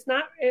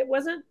 it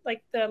wasn't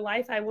like the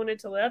life I wanted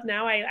to live.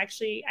 Now I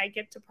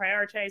get to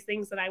prioritize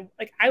things that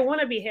I want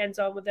to be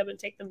hands-on with them and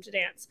take them to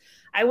dance.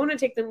 I want to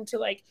take them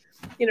to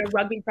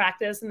rugby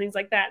practice and things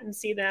like that and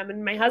see them.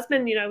 And my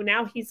husband,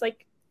 now he's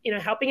like,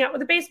 helping out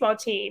with the baseball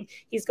team.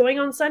 He's going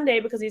on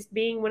Sunday because he's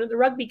being one of the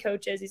rugby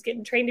coaches. He's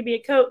getting trained to be a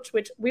coach,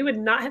 which we would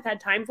not have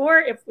had time for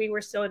if we were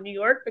still in New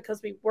York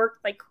because we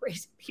worked like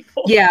crazy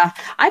people. Yeah.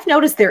 I've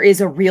noticed there is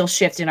a real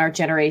shift in our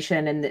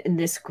generation and in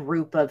this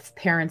group of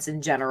parents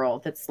in general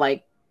that's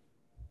like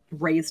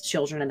raised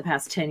children in the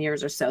past 10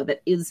 years or so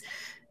that is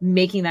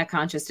making that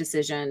conscious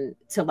decision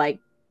to like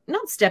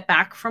not step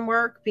back from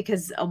work,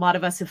 because a lot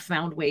of us have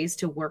found ways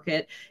to work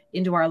it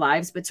into our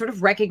lives, but sort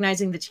of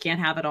recognizing that you can't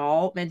have it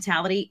all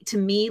mentality. To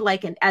me,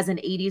 like as an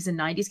 80s and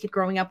 90s kid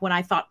growing up, when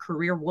I thought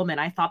career woman,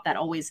 I thought that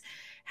always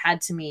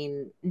had to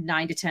mean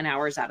 9 to 10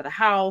 hours out of the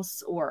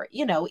house, or,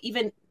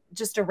 even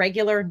just a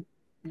regular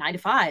 9 to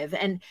 5.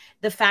 And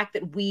the fact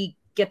that we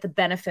get the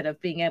benefit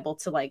of being able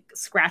to like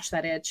scratch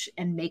that itch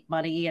and make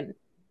money and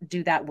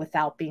do that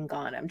without being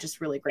gone, I'm just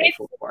really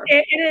grateful for.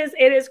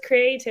 It is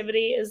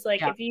creativity is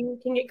like, if you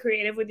can get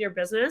creative with your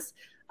business,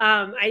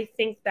 I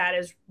think that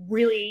is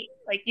really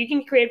like, you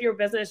can create your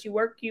business, you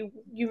work, you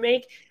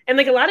make, and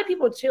like a lot of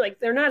people too, like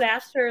they're not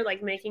after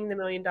like making the $1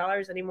 million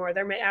anymore.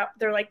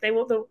 They're like, they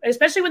want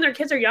especially when their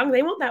kids are young,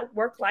 they want that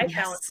work-life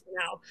balance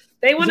now.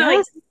 They want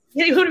to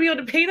they want to be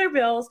able to pay their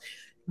bills,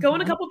 go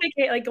on a couple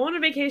go on a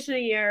vacation a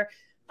year.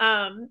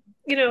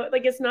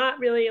 Like it's not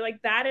really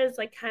like, that is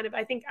like kind of,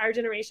 I think our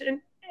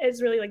generation is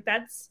really like,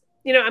 that's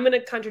I'm going to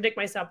contradict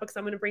myself because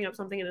I'm going to bring up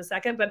something in a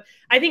second, but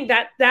I think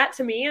that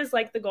to me is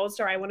like the gold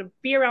star. I want to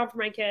be around for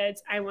my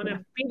kids. I want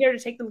to be there to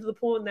take them to the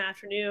pool in the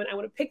afternoon. I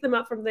want to pick them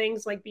up from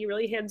things, like be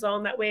really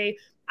hands-on. That way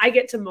I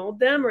get to mold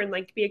them or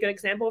like be a good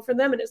example for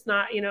them. And it's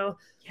not, a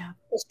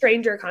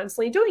stranger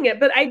constantly doing it.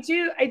 But I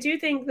do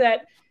think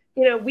that,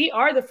 we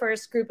are the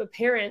first group of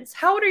parents.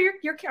 How old are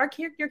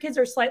your kids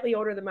are slightly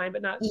older than mine,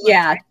 but not much,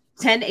 right?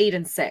 10, 8,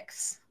 and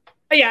 6.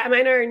 Oh, yeah,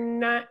 mine are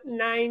not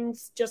 9,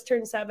 just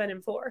turned 7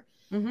 and 4.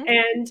 Mm-hmm.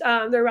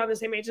 And they're around the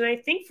same age. And I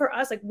think for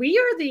us, like we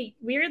are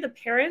the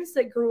parents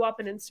that grew up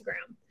in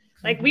Instagram.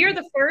 Like we are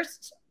the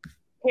first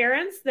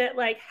parents that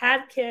like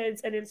had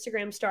kids and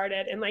Instagram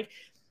started, and like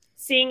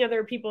seeing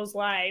other people's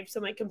lives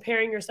and like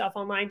comparing yourself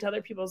online to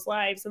other people's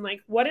lives. And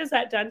like, what has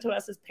that done to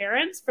us as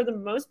parents? For the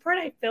most part,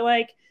 I feel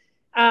like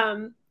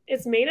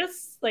it's made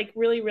us like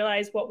really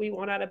realize what we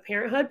want out of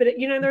parenthood. But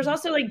there's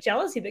also like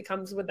jealousy that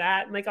comes with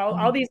that, and like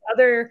all these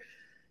other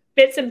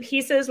bits and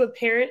pieces with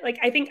parent. Like,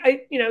 I think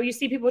you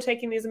see people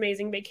taking these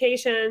amazing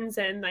vacations,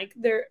 and like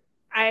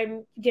I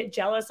get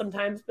jealous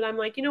sometimes, but I'm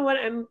like, you know what?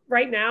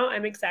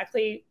 I'm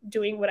exactly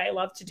doing what I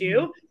love to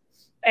do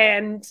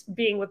and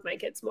being with my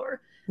kids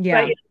more.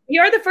 Yeah. But we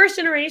are the first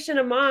generation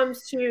of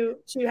moms to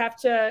have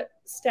to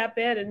step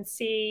in and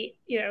see,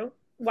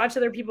 watch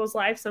other people's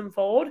lives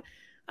unfold.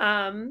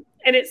 And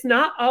it's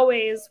not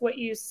always what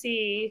you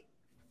see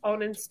on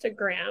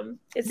Instagram.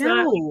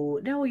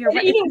 No, you're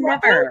right. It's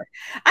never.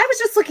 I was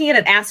just looking at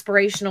an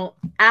aspirational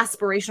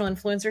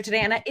influencer today,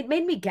 and it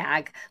made me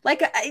gag.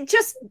 Like,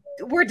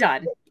 we're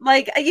done.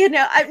 Like,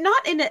 I'm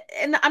not in it,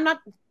 and I'm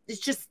not. It's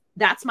just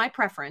that's my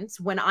preference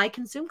when I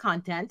consume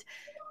content.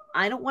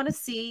 I don't want to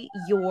see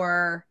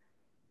your,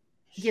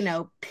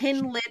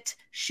 pin lit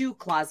shoe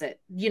closet,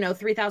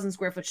 3,000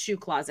 square foot shoe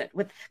closet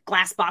with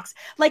glass box.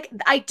 Like,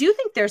 I do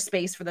think there's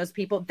space for those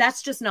people.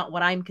 That's just not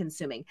what I'm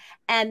consuming,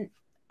 and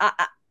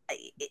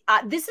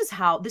this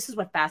is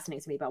what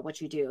fascinates me about what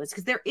you do, is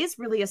because there is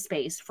really a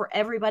space for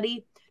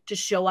everybody to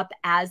show up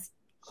as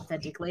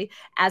authentically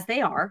as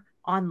they are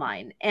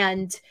online.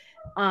 And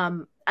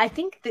I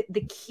think that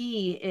the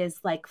key is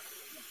like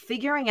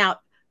figuring out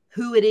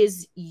who it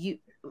is you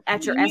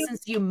at your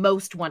essence you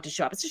most want to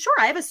show up. So sure,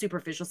 I have a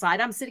superficial side.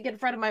 I'm sitting in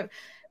front of my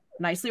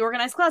nicely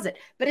organized closet,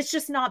 but it's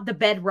just not the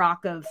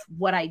bedrock of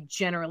what I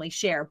generally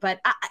share. But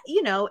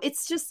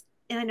it's just,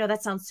 and I know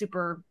that sounds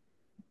super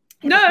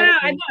No,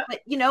 I know.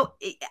 But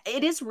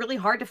it is really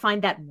hard to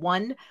find that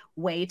one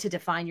way to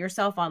define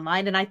yourself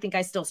online. And I think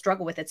I still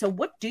struggle with it. So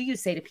what do you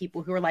say to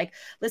people who are like,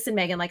 listen,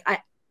 Megan, like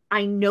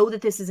I know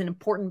that this is an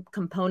important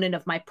component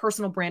of my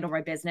personal brand or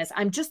my business.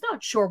 I'm just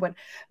not sure what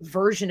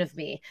version of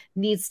me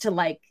needs to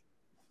like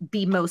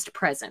be most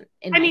present.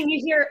 You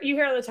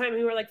hear all the time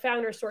who are like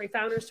founder story.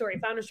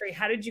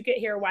 How did you get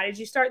here? Why did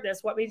you start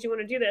this? What made you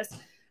want to do this?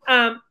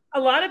 A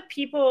lot of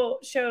people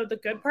show the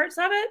good parts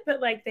of it, but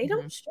like they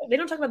don't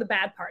talk about the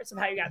bad parts of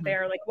how you got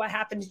there. Like, what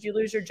happened? Did you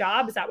lose your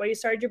job? Is that why you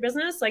started your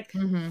business? Like,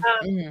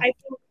 I think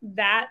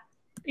that,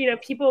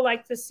 people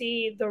like to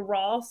see the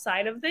raw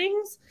side of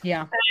things.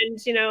 Yeah.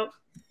 And,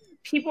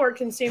 people are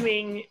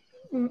consuming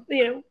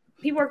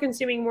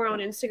more on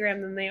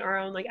Instagram than they are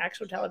on like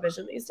actual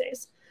television these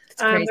days.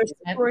 There's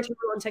more people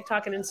on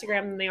TikTok and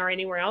Instagram than they are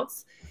anywhere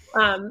else.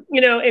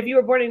 If you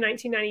were born in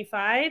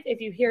 1995, if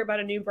you hear about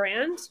a new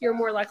brand, you're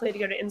more likely to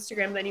go to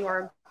Instagram than you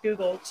are on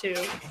Google to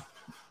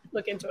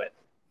look into it.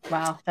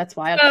 Wow, that's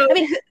wild. So, I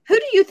mean, who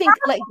do you think,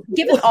 like,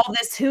 given all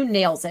this, who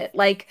nails it?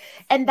 Like,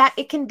 and that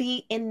it can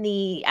be in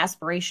the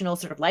aspirational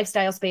sort of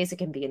lifestyle space, it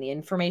can be in the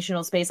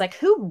informational space. Like,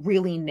 who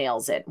really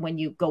nails it when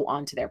you go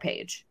onto their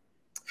page?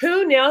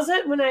 Who nails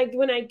it when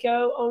I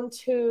go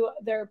onto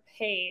their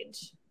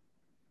page?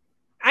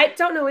 I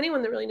don't know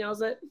anyone that really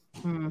nails it.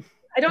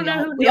 I don't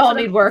know who. We all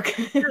need work.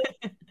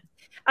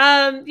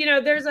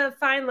 There's a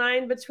fine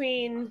line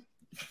between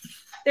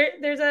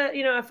there's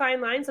a fine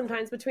line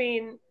sometimes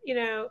between,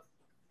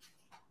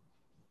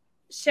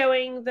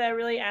 showing the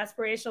really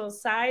aspirational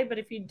side, but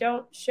if you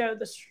don't show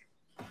the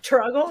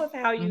struggle of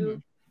how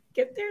you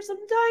get there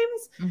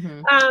sometimes,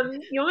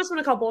 you almost want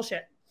to call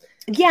bullshit.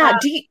 Yeah.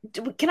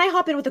 Can I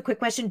hop in with a quick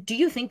question? Do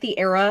you think the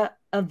era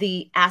of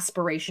the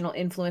aspirational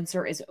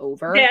influencer is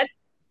over? Dead.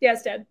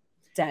 Yes,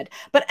 dead.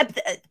 But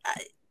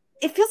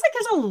it feels like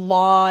there's a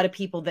lot of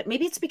people that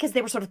maybe it's because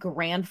they were sort of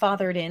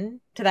grandfathered in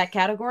to that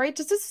category.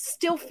 Does this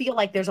still feel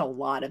like there's a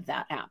lot of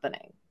that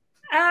happening?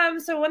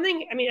 So one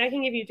thing, I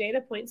can give you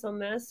data points on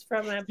this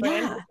from a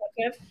brand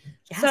perspective.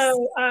 Yes.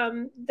 So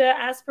the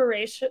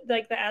aspiration,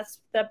 like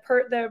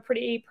the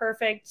pretty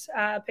perfect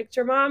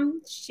picture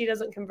mom, she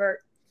doesn't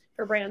convert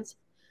for brands.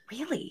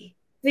 Really?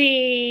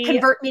 The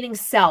convert meaning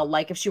sell,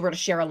 like if she were to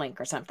share a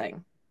link or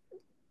something.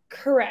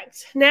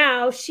 Correct.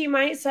 Now she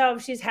might sell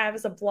if she's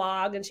has a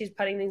blog and she's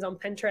putting things on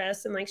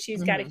Pinterest and like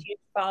she's got a huge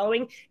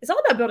following. It's all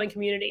about building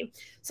community.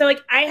 So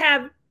like I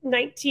have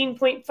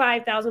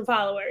 19.5 thousand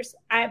followers.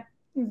 I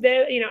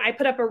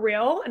put up a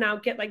reel and I'll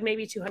get like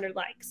maybe 200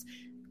 likes.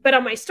 But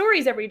on my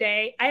stories every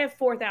day, I have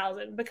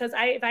 4,000 because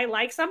if I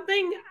like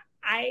something,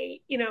 I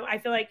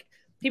feel like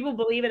people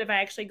believe it if I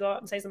actually go out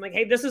and say something like,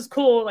 hey, this is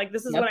cool. Like,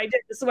 this is what I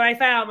did. This is what I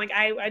found. Like,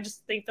 I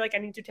just feel like I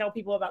need to tell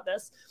people about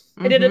this.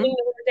 I did a thing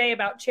the other day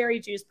about cherry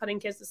juice, putting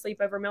kids to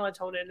sleep over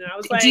melatonin. And I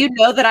was like, do you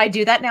know that I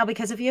do that now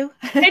because of you?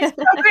 It's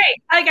so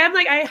great.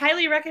 Like, I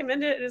highly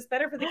recommend it. It's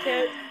better for the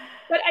kids.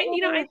 But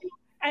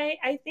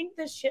I think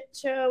the shit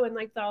show and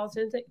like the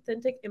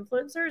authentic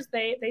influencers,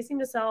 they seem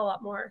to sell a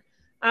lot more.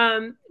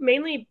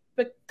 Mainly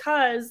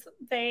because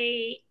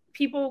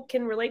people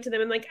can relate to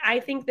them. And like, I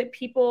think that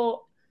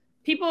people,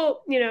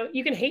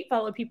 you can hate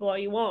follow people all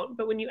you want,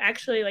 but when you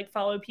actually like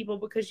follow people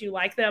because you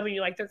like them and you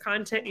like their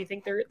content and you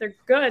think they're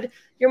good,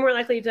 you're more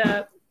likely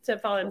to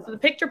follow them. So the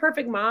picture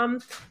perfect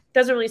mom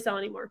doesn't really sell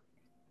anymore.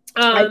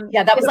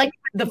 That was like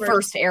the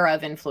first era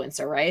of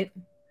influencer, right?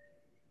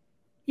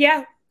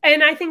 Yeah.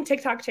 And I think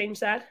TikTok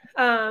changed that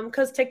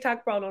because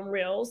TikTok brought on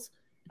Reels.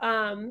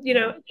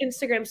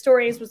 Instagram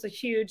stories was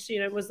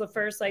was the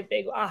first like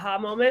big aha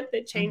moment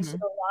that changed it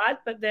a lot.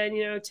 But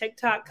then,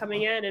 TikTok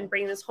coming in and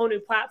bringing this whole new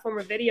platform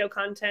of video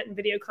content, and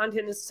video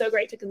content is so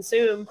great to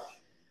consume,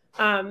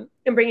 and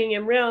bringing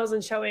in Reels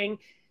and showing,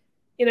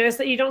 so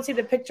that you don't see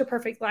the picture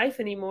perfect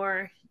life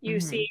anymore. You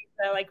see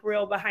the like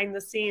real behind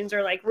the scenes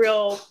or like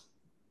real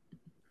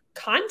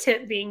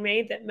content being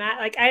made that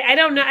I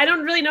don't know. I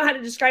don't really know how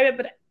to describe it,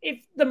 but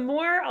if the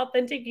more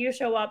authentic you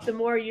show up, the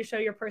more you show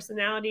your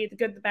personality, the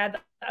good, the bad, the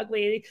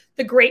ugly,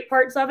 the great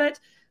parts of it.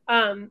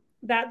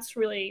 That's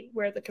really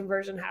where the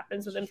conversion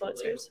happens with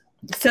influencers.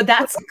 So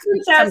that's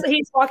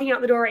he's walking out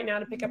the door right now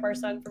to pick up our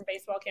son from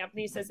baseball camp, and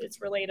he says it's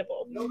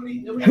relatable.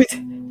 Nobody that's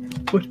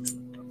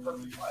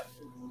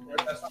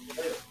not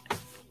relatable.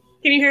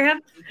 Can you hear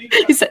him?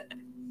 He said,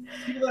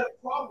 people that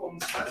have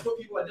problems, that's what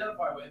people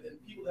identify with.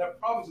 And people that have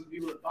problems are the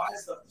people that buy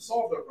stuff to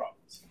solve their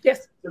problems.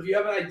 Yes. So if you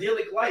have an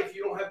idyllic life,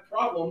 you don't have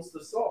problems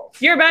to solve.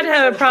 You're about to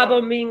have a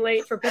problem being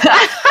late for pickup.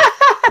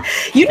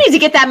 You need to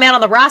get that man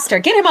on the roster.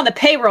 Get him on the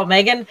payroll,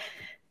 Megan.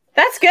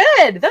 That's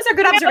good. Those are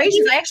good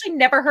observations. I actually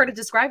never heard it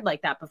described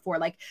like that before.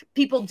 Like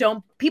people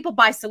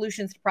buy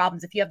solutions to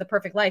problems. If you have the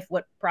perfect life,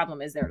 what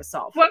problem is there to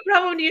solve? What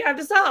problem do you have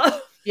to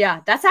solve? Yeah,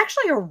 that's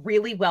actually a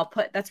really well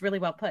put. That's really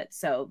well put.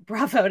 So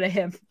bravo to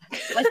him.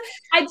 Like,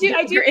 I do.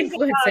 You're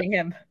influencing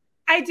him.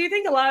 I do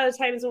think a lot of the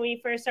times when we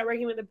first start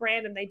working with a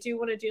brand and they do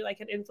want to do like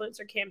an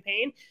influencer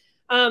campaign,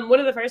 one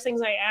of the first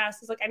things I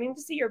ask is like, I need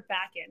to see your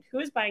back end. Who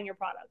is buying your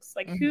products?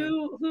 Like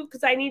who,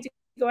 because I need to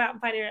go out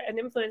and find an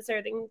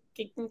influencer that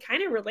can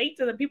kind of relate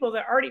to the people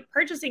that are already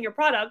purchasing your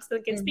products,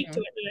 that can speak to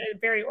it in a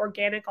very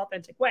organic,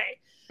 authentic way.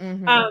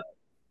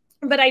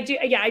 But I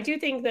do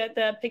think that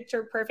the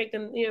picture perfect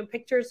and,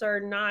 pictures are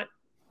not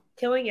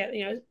killing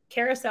it.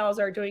 Carousels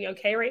are doing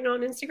okay right now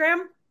on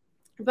Instagram,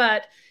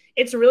 but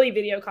it's really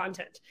video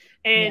content.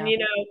 And,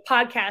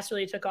 podcasts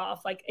really took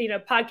off, like,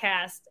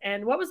 podcast.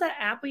 And what was that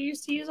app we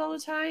used to use all the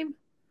time?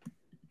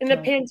 In the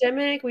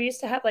pandemic, we used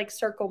to have like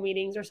circle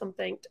meetings or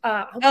something.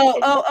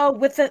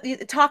 With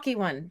the talkie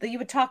one that you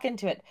would talk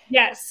into it.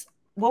 Yes.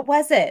 What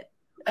was it?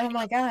 Oh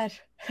my God.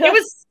 It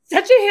was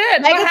such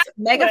a hit.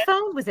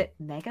 Megaphone? Was it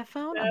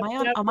Megaphone?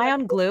 Am I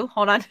on glue?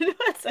 Hold on.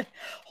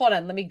 Hold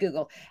on. Let me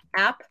Google.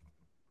 App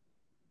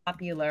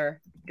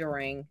popular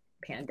during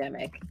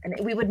pandemic. And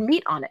we would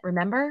meet on it,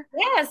 remember?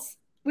 Yes.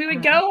 We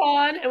would go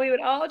on and we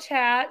would all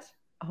chat.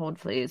 Hold,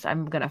 please.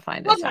 I'm going to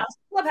find it.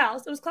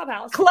 Clubhouse. It was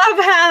Clubhouse.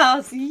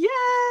 Clubhouse. Yes.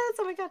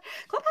 Oh my God.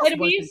 Clubhouse. And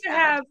we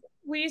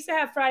used to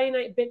have Friday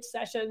night bitch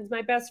sessions.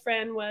 My best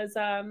friend was,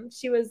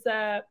 she was,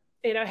 head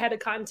of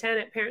content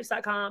at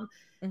parents.com.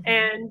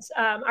 And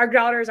our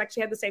daughters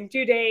actually had the same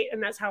due date.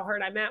 And that's how her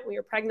and I met. We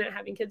were pregnant,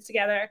 having kids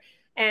together.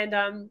 And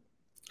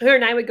her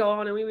and I would go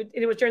on and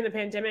it was during the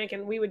pandemic,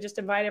 and we would just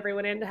invite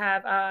everyone in to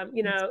have,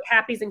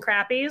 happies and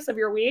crappies of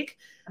your week.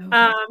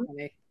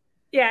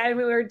 Yeah, and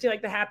we would do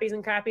like the happies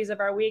and crappies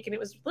of our week, and it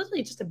was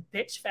literally just a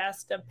bitch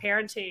fest of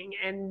parenting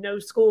and no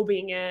school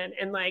being in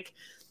and like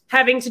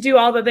having to do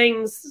all the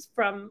things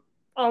from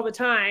all the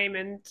time.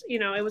 And,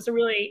 it was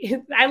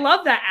I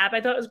love that app. I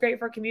thought it was great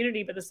for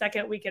community, but the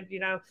second we could,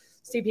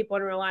 see people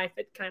in real life,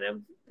 it kind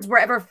of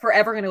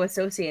forever going to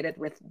associate it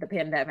with the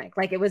pandemic.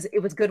 Like it was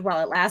good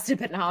while it lasted,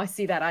 but now I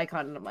see that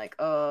icon and I'm like,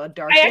 oh,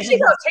 dark. I actually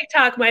thought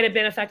TikTok might have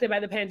been affected by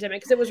the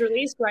pandemic because it was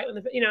released right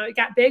when it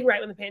got big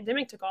right when the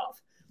pandemic took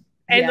off.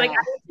 And I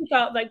actually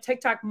felt like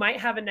TikTok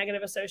might have a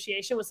negative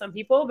association with some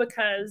people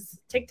because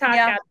TikTok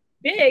got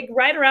big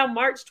right around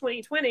March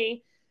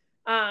 2020.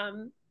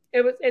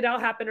 It all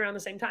happened around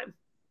the same time.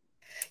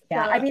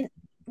 Yeah, I mean,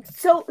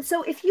 so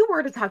if you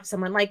were to talk to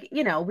someone, like,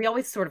 we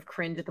always sort of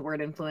cringe at the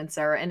word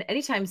influencer, and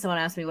anytime someone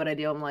asks me what I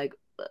do, I'm like,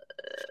 oh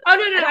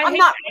no, I'm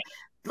not.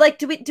 Like,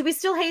 do we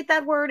still hate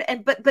that word?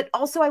 And but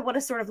also I want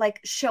to sort of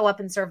like show up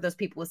and serve those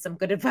people with some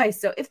good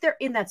advice. So if they're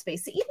in that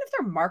space, even if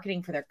they're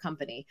marketing for their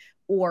company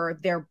or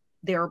their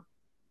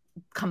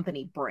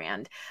company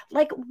brand,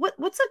 like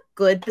what's a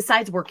good,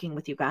 besides working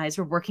with you guys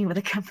or working with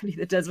a company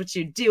that does what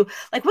you do,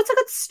 like what's a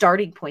good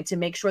starting point to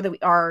make sure that we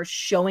are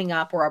showing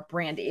up, or our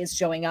brand is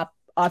showing up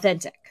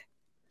authentic?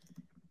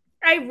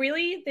 I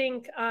really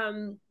think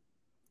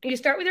you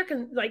start with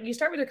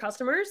your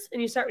customers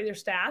and you start with your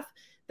staff.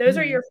 Those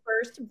are your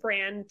first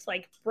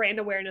brand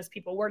awareness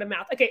people, word of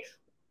mouth. Okay.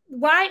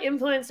 Why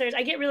influencers?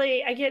 I get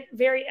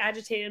very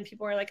agitated and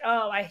people are like,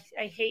 oh, I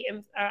hate,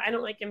 I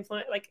don't like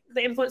like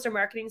the influencer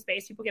marketing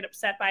space. People get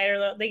upset by it,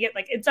 or they get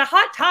like, it's a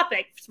hot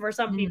topic for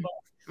some people.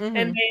 And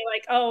they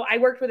like, oh, I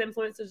worked with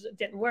influencers, it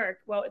didn't work.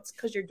 Well, it's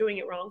because you're doing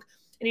it wrong.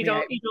 And you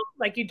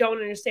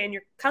don't understand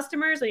your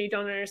customers, and you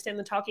don't understand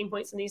the talking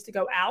points that needs to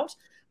go out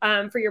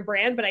for your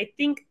brand. But I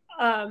think,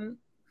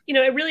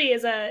 it really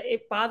is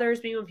it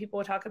bothers me when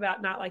people talk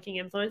about not liking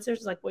influencers.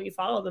 It's like, well, you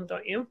follow them,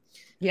 don't you?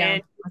 Yeah,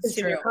 and that's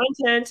true. Your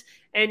content,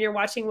 and you're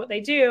watching what they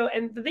do.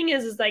 And the thing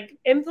is like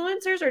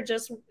influencers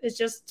is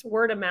just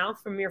word of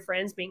mouth from your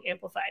friends being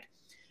amplified.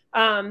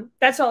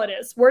 That's all it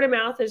is. Word of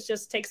mouth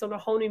just takes on a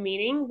whole new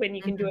meaning when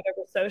you can do it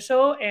over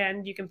social,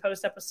 and you can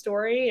post up a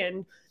story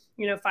and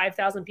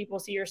 5,000 people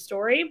see your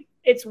story.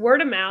 It's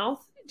word of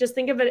mouth. Just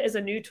think of it as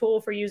a new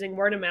tool for using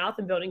word of mouth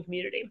and building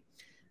community.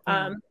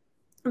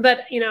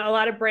 But a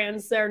lot of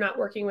brands, they're not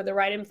working with the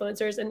right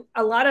influencers, and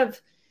a lot of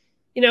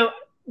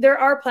there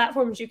are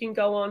platforms you can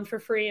go on for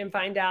free and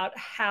find out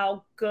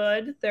how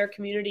good their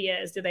community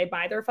is. Do they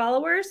buy their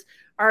followers?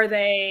 Are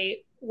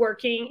they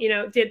working?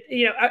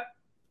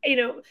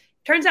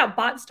 Turns out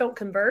bots don't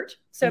convert.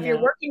 So if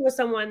you're working with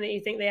someone that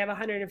you think they have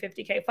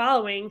 150K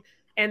following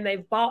and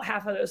they've bought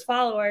half of those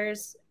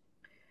followers,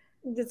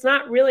 it's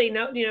not really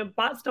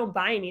bots don't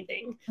buy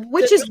anything.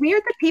 Which is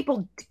weird that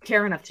people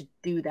care enough to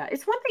do that.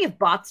 It's one thing if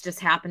bots just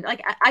happen.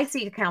 Like I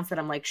see accounts that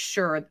I'm like,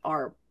 sure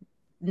are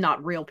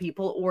not real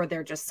people, or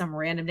they're just some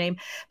random name.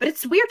 But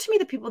it's weird to me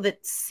the people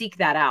that seek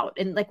that out.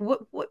 And like,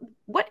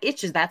 what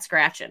itch is that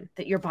scratching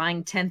that you're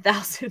buying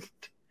 10,000?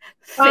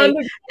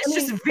 It's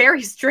just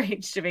very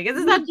strange to me because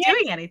it's not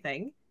doing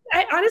anything.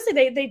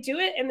 Honestly, they do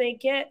it, and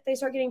they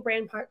start getting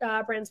brand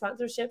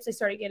sponsorships. They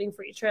start getting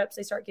free trips.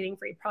 They start getting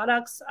free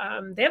products.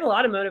 They have a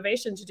lot of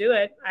motivation to do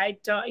it. I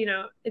don't,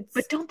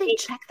 but don't they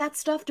check that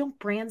stuff?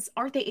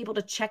 Aren't they able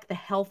to check the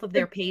health of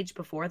their page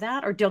before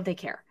that, or don't they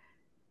care?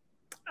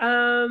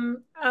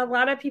 A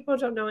lot of people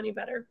don't know any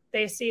better.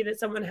 They see that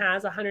someone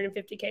has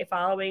 150K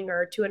following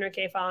or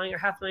 200K following or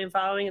 500,000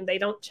 following, and they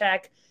don't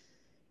check,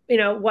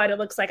 what it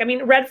looks like. I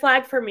mean, red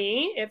flag for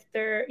me, if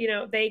they're,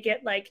 they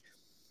get like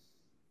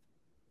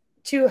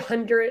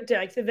 200,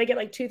 like if they get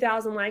like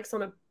 2,000 likes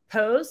on a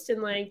post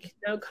and like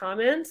no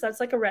comments, that's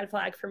like a red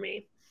flag for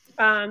me.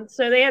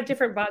 So they have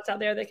different bots out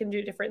there that can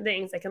do different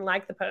things. They can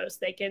like the post.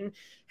 They can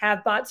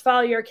have bots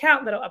follow your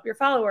account that'll up your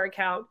follower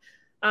account.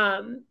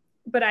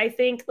 But I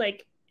think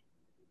like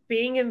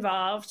being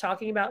involved,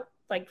 talking about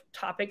like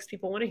topics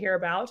people want to hear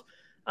about,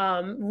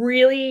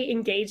 really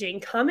engaging,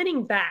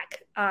 commenting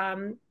back,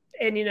 and,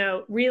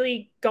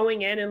 really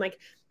going in and like,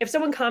 if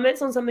someone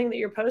comments on something that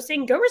you're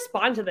posting, go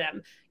respond to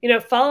them,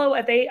 follow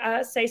if they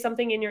say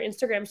something in your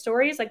Instagram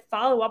stories, like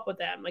follow up with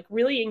them, like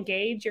really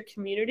engage your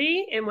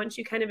community. And once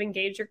you kind of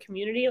engage your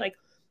community, like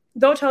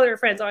they'll tell their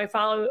friends, oh, I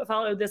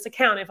follow this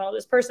account. I follow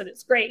this person.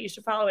 It's great. You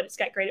should follow it. It's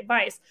got great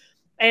advice.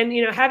 And,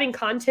 having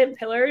content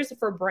pillars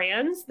for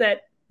brands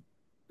that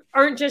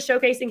aren't just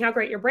showcasing how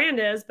great your brand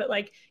is, but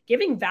like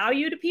giving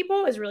value to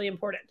people is really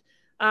important.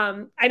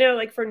 I know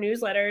like for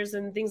newsletters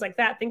and things like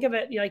that, think of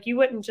it like you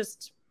wouldn't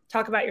just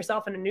talk about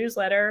yourself in a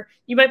newsletter.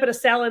 You might put a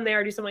sell in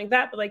there or do something like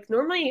that. But like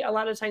normally a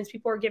lot of times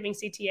people are giving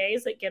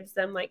CTAs that gives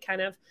them like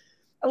kind of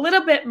a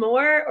little bit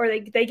more, or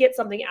they get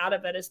something out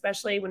of it,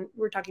 especially when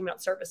we're talking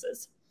about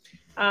services.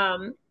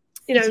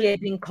 CTA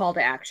being call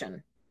to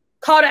action,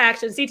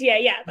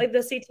 CTA. Yeah. Like the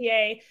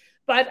CTA,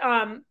 but,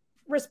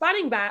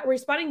 responding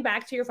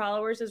back to your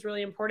followers is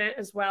really important,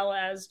 as well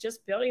as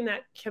just building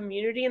that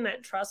community and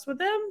that trust with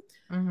them.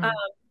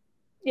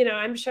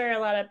 I'm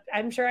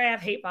sure I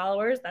have hate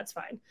followers. That's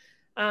fine.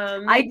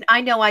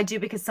 I know I do,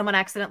 because someone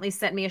accidentally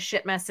sent me a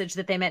shit message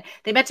that they meant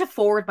to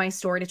forward my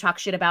story to talk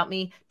shit about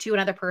me to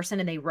another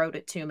person, and they wrote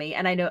it to me.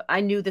 And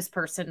I knew this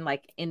person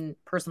like in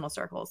personal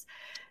circles,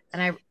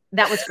 and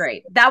that was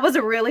great. That was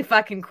a really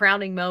fucking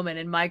crowning moment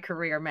in my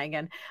career,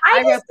 Megan.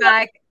 I wrote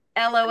back,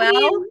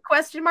 LOL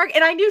question mark.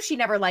 And I knew she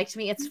never liked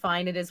me. It's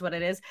fine. It is what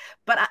it is.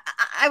 But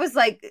I was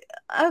like,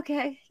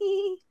 okay.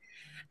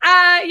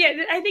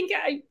 Yeah, I think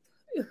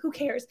who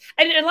cares?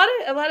 And a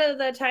lot of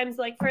the times,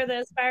 like for the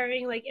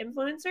aspiring like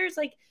influencers,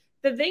 like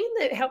the thing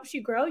that helps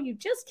you grow, you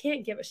just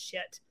can't give a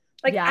shit.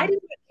 Like I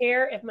didn't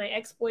care if my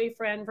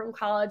ex-boyfriend from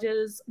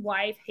college's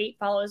wife hate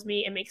follows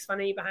me and makes fun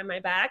of me behind my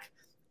back.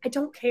 I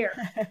don't care.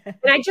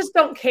 And I just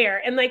don't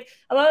care. And like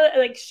a lot of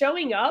like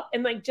showing up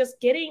and like just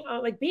getting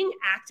like being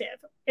active,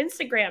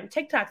 Instagram,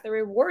 TikTok, they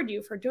reward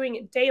you for doing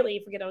it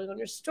daily, for getting on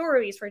your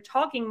stories, for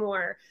talking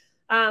more.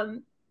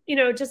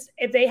 Just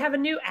if they have a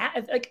new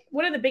app, like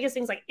one of the biggest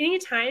things, like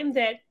anytime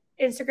that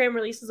Instagram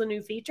releases a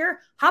new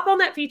feature, hop on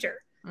that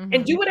feature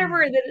and do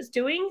whatever that it's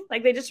doing.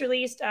 Like they just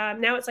released,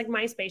 now it's like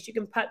MySpace. You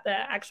can put the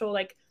actual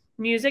like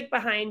music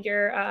behind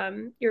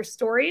your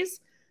stories.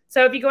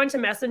 So if you go into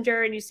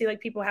Messenger and you see like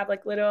people have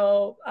like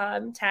little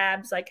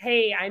tabs like,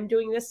 hey, I'm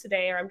doing this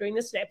today, or I'm doing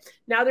this today.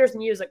 Now there's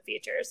music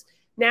features.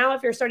 Now,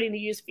 if you're starting to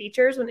use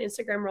features when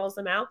Instagram rolls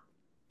them out,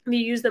 if you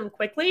use them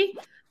quickly,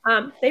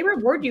 they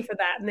reward you for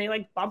that, and they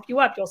like bump you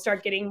up. You'll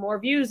start getting more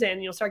views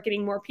in, you'll start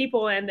getting more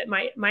people in that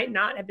might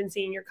not have been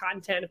seeing your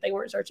content if they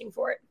weren't searching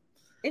for it.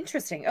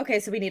 Interesting. Okay,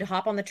 so we need to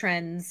hop on the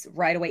trends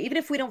right away. Even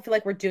if we don't feel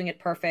like we're doing it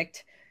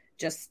perfect,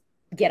 just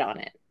get on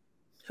it.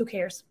 Who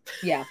cares?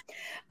 Yeah.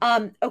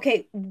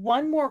 Okay,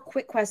 one more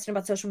quick question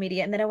about social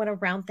media, and then I want to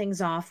round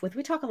things off with,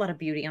 we talk a lot of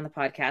beauty on the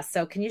podcast.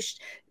 So can you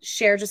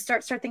share, just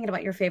start thinking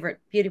about your favorite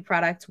beauty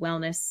products,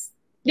 wellness,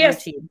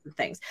 routines and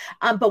things.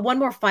 But one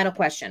more final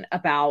question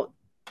about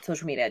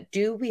social media.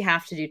 Do we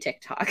have to do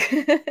TikTok?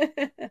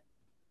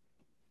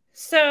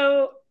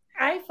 So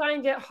I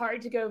find it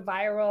hard to go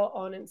viral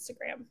on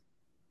Instagram.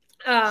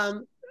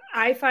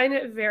 I find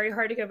it very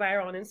hard to go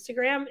viral on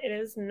Instagram. It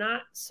is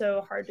not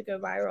so hard to go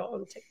viral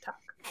on TikTok.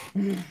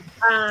 And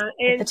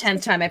the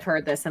 10th time I've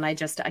heard this, and I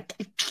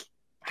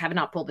have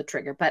not pulled the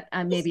trigger, but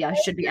maybe I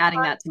should be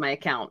adding that to my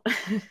account.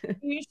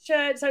 You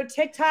should. So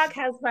TikTok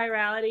has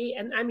virality,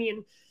 and I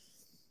mean,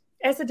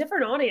 it's a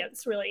different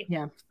audience, really.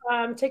 Yeah.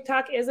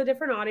 TikTok is a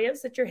different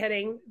audience that you're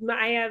hitting.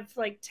 I have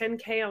like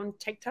 10K on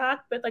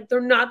TikTok, but like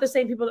they're not the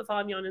same people that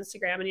follow me on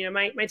Instagram. And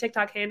my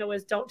TikTok handle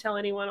is don't tell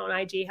anyone on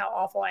IG how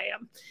awful I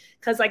am.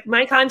 Because like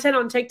my content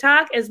on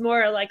TikTok is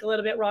more like a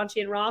little bit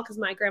raunchy and raw because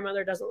my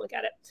grandmother doesn't look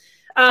at it.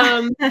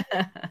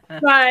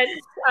 But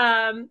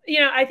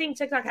I think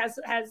TikTok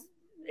has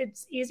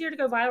it's easier to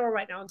go viral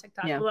right now on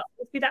TikTok. Yeah. Will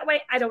it be that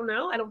way? I don't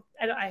know.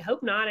 I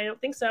hope not. I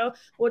don't think so.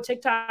 Will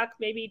TikTok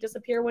maybe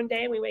disappear one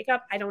day and we wake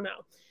up? I don't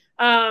know.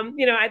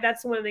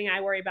 That's one thing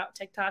I worry about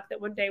TikTok, that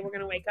one day we're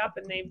going to wake up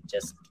and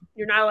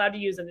you're not allowed to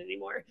use it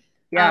anymore.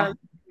 Yeah.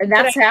 And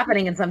that's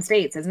happening in some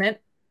states, isn't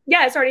it?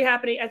 Yeah, it's already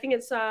happening. I think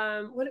it's,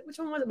 which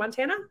one was it?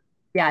 Montana?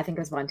 Yeah, I think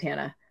it was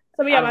Montana.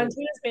 So yeah,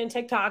 Montana's banned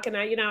TikTok, and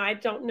I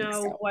don't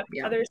know what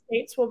other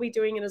states will be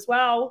doing it as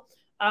well.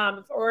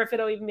 Or if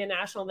it'll even be a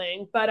national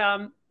thing. But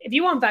if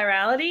you want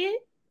virality,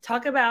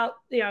 talk about,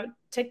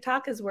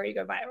 TikTok is where you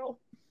go viral.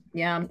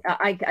 Yeah,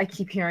 I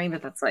keep hearing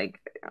that's like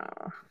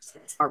a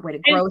smart way to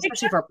grow,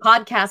 especially for a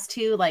podcast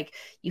too. Like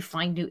you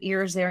find new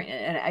ears there,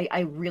 and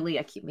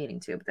I keep meaning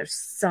to, but there's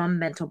some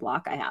mental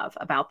block I have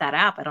about that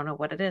app. I don't know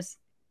what it is.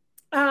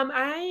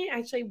 I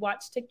actually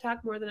watch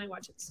TikTok more than I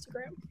watch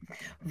Instagram.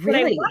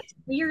 Really? But I watch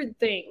weird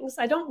things.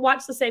 I don't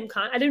watch the same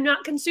content. I do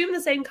not consume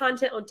the same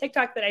content on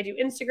TikTok that I do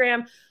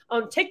Instagram.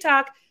 On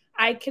TikTok,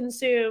 I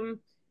consume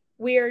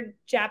weird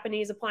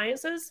Japanese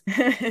appliances.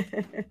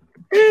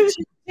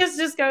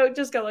 Just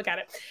go look at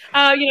it.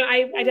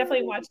 I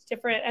definitely watch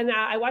different, and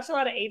I watch a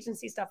lot of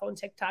agency stuff on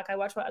TikTok. I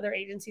watch what other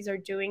agencies are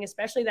doing,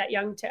 especially that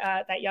young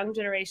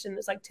generation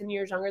that's like 10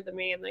 years younger than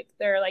me, and like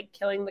they're like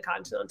killing the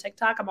content on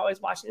TikTok. I'm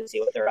always watching to see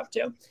what they're up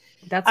to.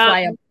 That's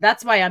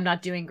why I'm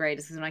not doing great,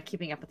 is because I'm not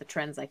keeping up with the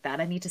trends like that.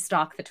 I need to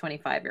stalk the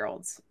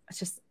 25-year-olds. It's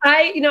just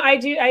I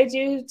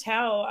do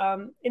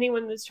tell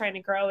anyone that's trying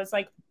to grow is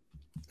like,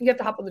 you have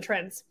to hop on the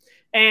trends.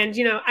 And,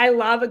 I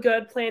love a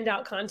good planned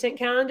out content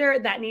calendar.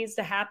 That needs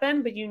to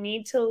happen, but you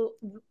need to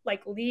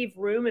like leave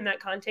room in that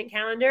content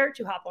calendar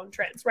to hop on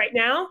trends. Right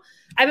now,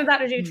 I'm about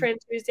to do Trend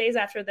Tuesdays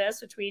after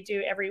this, which we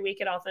do every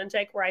week at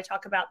Authentic, where I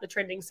talk about the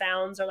trending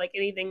sounds or like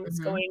anything that's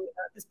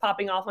that's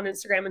popping off on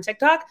Instagram and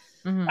TikTok.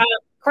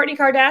 Kourtney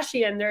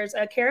Kardashian, there's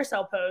a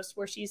carousel post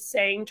where she's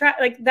saying,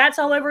 that's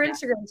all over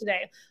Instagram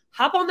today.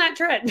 Hop on that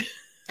trend.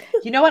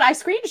 You know what? I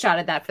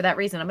screenshotted that for that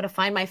reason. I'm going to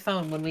find my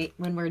phone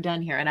when we're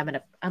done here, and I'm going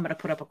to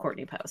put up a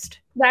Kourtney post.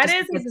 That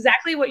is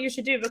exactly what you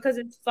should do, because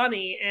it's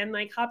funny, and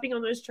like hopping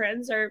on those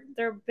trends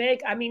they're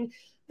big. I mean,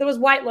 there was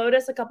White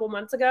Lotus a couple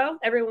months ago.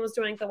 Everyone was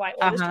doing the White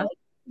Lotus trend.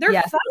 They're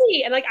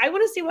funny, and like I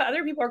want to see what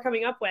other people are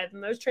coming up with,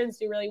 and those trends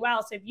do really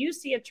well. So if you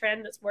see a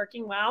trend that's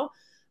working well,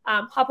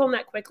 hop on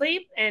that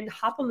quickly and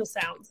hop on the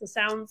sounds. The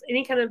sounds,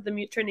 any kind of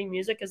the trending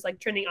music is like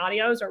trending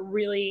audios are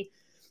really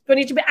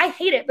going to be. I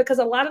hate it because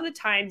a lot of the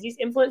times these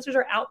influencers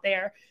are out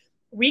there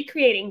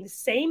recreating the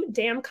same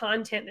damn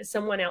content that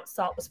someone else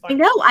thought was funny. I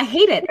know, I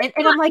hate it.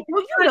 And I'm like,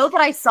 don't you know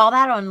that I saw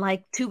that on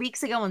like 2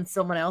 weeks ago on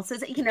someone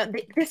else's?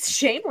 It's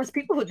shameless.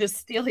 People who just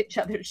steal each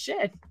other's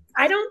shit.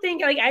 I don't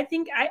think I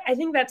think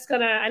that's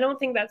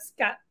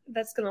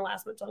gonna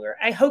last much longer.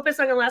 I hope it's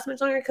not gonna last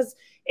much longer, because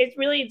it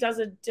really does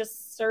a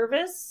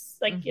disservice.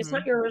 Like it's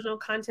not your original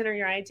content or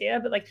your idea,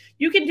 but like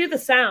you can do the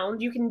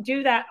sound, you can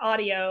do that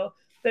audio,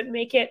 but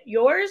make it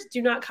yours.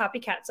 Do not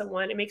copycat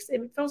someone.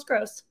 It feels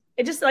gross.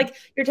 It just like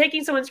you're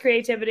taking someone's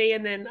creativity,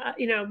 and then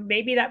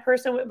maybe that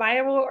person went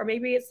viral, or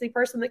maybe it's the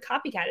person that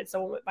copycatted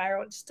someone went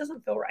viral. It just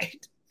doesn't feel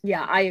right.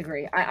 Yeah, I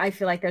agree. I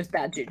feel like there's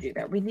bad juju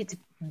there. We need to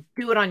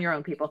do it on your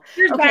own, people.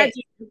 There's bad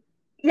juju.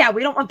 Yeah,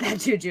 we don't want bad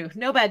juju.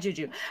 No bad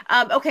juju.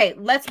 Okay,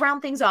 let's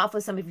round things off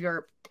with some of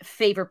your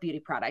favorite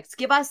beauty products.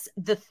 Give us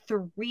the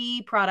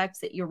 3 products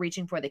that you're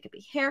reaching for. They could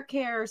be hair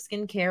care,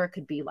 skin care. It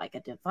could be like a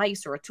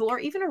device or a tool, or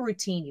even a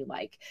routine you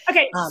like.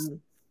 Okay,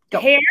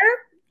 hair.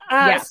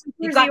 Yeah,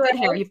 you've got good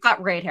hair. You've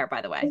got great hair,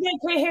 by the way. Yeah,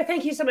 great hair.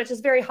 Thank you so much.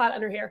 It's very hot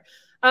under here.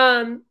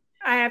 I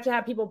have to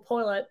have people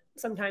pull it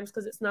sometimes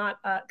because it's not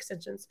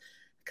extensions.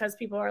 because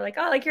people are like,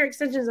 oh, I like your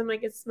extensions. I'm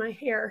like, it's my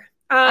hair.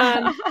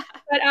 But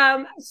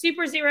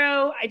Super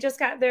Zero, I just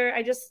got their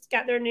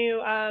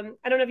new, I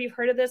don't know if you've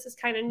heard of this. It's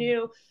kind of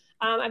new.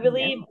 I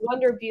believe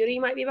Wonder Beauty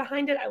might be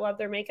behind it. I love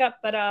their makeup,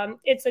 but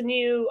it's a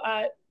new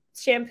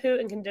shampoo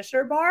and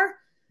conditioner bar,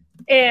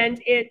 and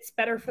it's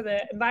better for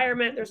the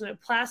environment. There's no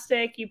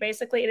plastic. You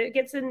basically, and it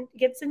gets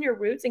in your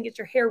roots and gets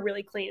your hair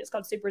really clean. It's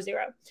called Super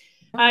Zero.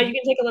 You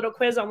can take a little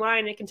quiz online,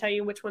 and it can tell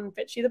you which one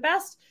fits you the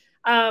best.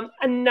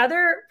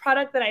 Another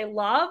product that I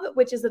love,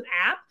 which is an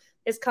app,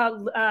 is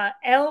called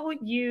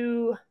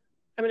L-U.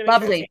 I'm going to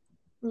make sure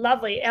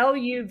Lovely.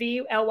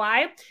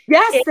 L-U-V-L-Y.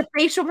 Yes, the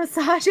facial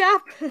massage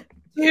app.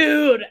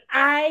 Dude,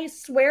 I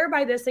swear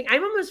by this thing.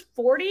 I'm almost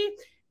 40.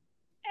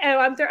 And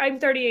I'm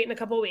 38 in a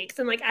couple of weeks.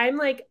 And like I'm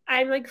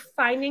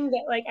finding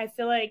that like I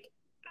feel like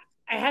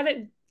I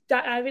haven't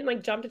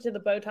like jumped into the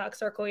Botox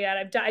circle yet.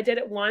 I did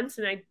it once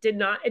and it did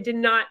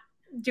not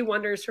do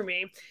wonders for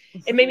me.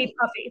 It made me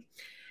puffy.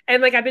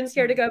 And like I've been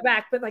scared to go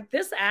back, but like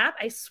this app,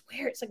 I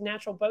swear it's like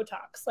natural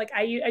Botox. Like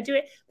I do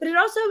it, but it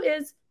also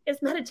is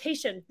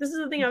meditation. This is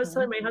the thing I was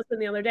telling my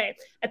husband the other day.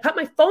 I put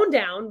my phone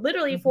down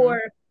literally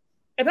for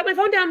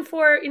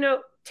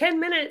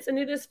 10 minutes and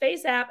do this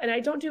face app, and I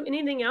don't do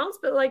anything else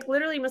but like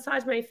literally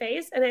massage my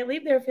face, and I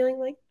leave there feeling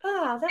like,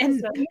 that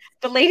was nice.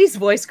 The lady's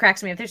voice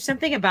cracks me up. There's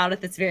something about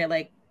it that's very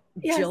like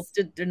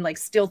jilted and like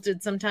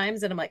stilted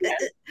sometimes, and I'm like,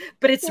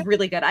 but it's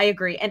really good. I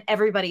agree. And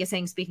everybody is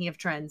saying, speaking of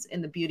trends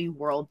in the beauty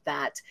world,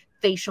 that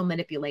facial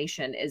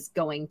manipulation is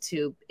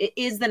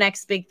the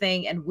next big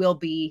thing, and will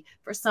be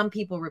for some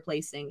people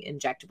replacing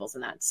injectables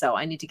and that. So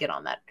I need to get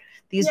on that.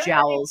 These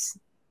jowls.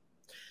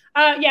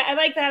 I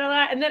like that a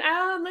lot. And then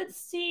let's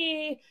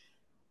see.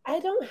 I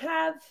don't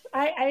have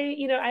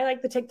I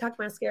like the TikTok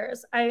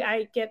mascaras.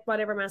 I get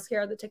whatever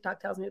mascara the TikTok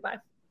tells me to buy.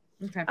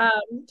 Okay.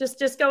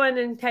 Just go in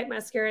and type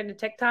mascara into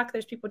TikTok.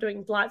 There's people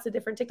doing lots of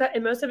different TikTok,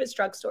 and most of it's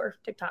drugstore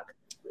TikTok.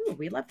 Ooh,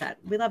 we love that.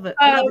 We love it.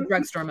 We love a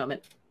drugstore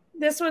moment.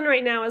 This one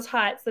right now is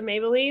hot. It's the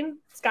Maybelline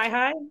Sky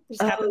High.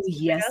 Oh,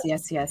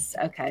 yes.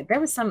 Okay. There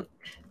was some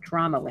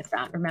drama with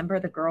that. Remember,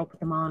 the girl put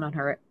them on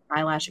her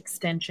eyelash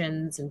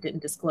extensions and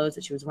didn't disclose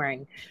that she was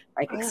wearing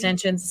like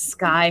extensions.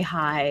 Sky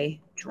High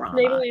drama.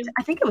 Maybelline.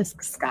 I think it was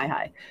Sky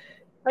High.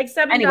 Like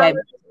 $7. Anyway.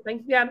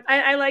 Yeah,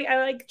 I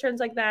like trends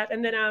like that.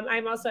 And then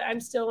I'm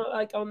still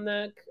like on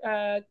the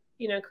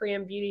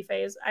Korean beauty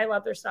phase. I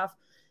love their stuff.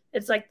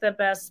 It's like the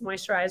best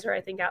moisturizer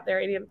I think out there.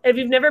 If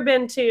you've never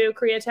been to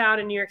Koreatown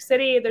in New York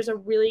City, there's a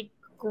really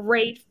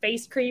great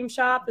face cream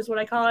shop is what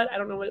I call it. I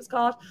don't know what it's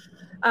called.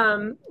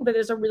 But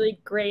there's a really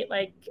great,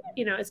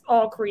 it's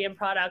all Korean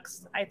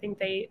products. I think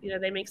they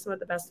make some of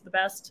the best of the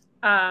best.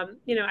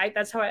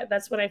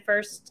 That's when I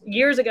first,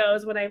 years ago,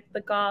 is when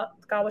the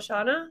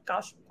Gawashana.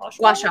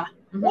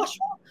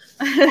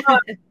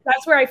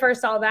 That's where I first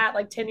saw that,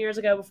 like 10 years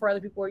ago, before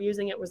other people were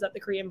using it, was at the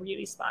Korean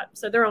beauty spot.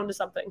 So they're on to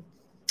something.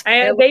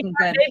 They've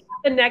got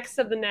the next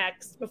of the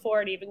next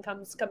before it even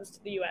comes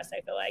to the US,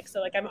 I feel like.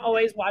 So like I'm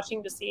always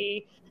watching to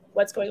see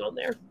what's going on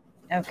there.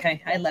 Okay,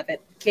 I love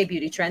it.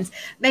 K-beauty trends.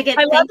 Megan,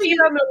 I love that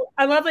you're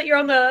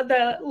on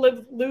the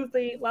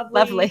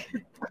lovely.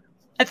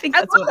 I think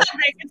that's what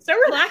it's so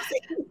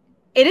relaxing.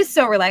 It is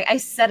so relaxing. I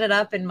set it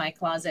up in my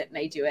closet and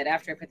I do it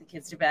after I put the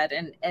kids to bed.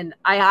 And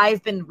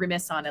I've been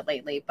remiss on it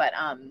lately, but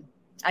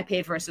I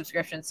paid for a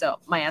subscription, so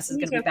my ass is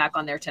going to be back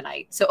on there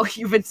tonight. So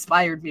you've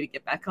inspired me to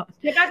get back on.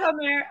 Get back on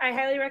there. I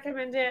highly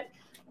recommend it.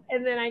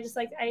 And then I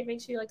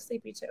make sure you like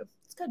sleepy too.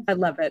 It's good. I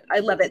love it.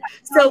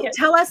 So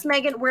tell us,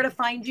 Megan, where to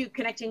find you,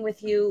 connecting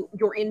with you,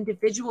 your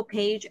individual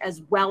page,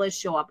 as well as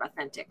Show Up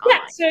Authentic online.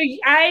 Yeah, so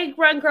I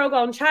run Girl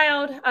Gone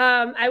Child.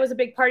 I was a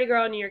big party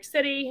girl in New York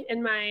City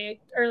in my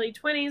early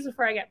 20s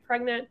before I got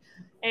pregnant.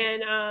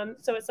 And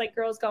so it's like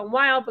Girls Gone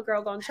Wild, but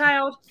Girl Gone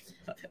Child.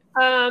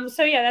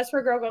 That's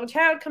where Girl Gone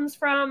Child comes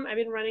from. I've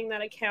been running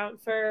that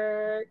account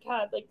for,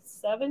 like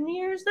 7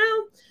 years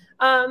now,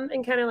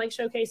 and kind of like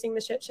showcasing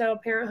the shit show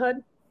of parenthood.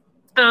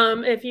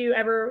 If you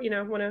ever,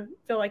 want to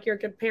feel like you're a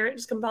good parent,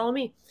 just come follow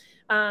me.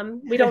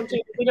 We don't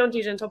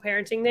do gentle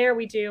parenting there.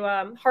 We do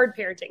hard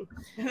parenting.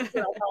 That's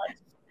what I'll call it.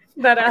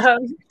 But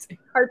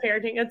hard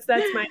parenting. That's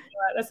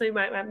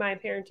my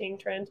parenting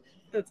trend.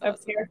 That's awesome. Up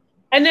here.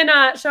 And then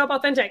Show Up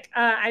Authentic.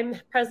 I'm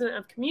president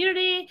of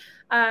community.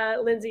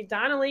 Lindsay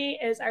Donnelly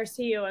is our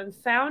CEO and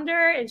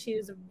founder, and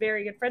she's a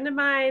very good friend of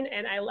mine.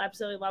 And I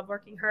absolutely love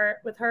working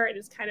with her. It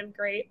is kind of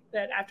great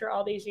that after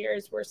all these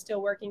years, we're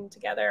still working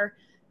together,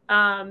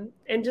 and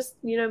just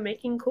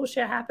making cool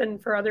shit happen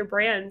for other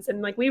brands.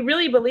 And like we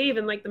really believe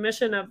in like the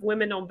mission of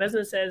women-owned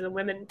businesses and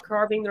women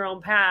carving their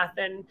own path.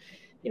 And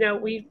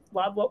we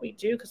love what we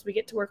do because we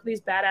get to work with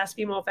these badass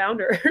female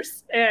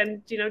founders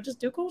and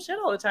just do cool shit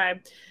all the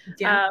time.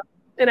 Yeah.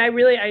 And I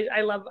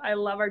love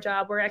our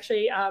job. We're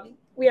actually,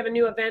 we have a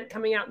new event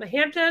coming out in the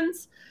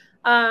Hamptons.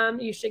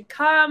 You should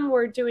come.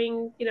 We're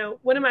doing,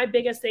 one of my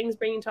biggest things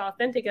bringing to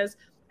Authentic is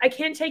I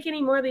can't take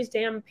any more of these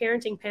damn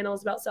parenting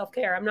panels about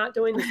self-care. I'm not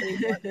doing this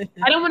anymore.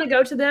 I don't want to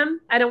go to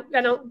them. I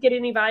don't get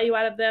any value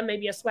out of them,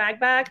 maybe a swag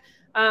bag.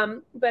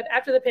 But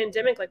after the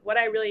pandemic, like what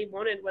I really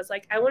wanted was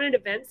like, I wanted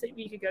events that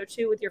you could go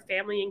to with your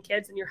family and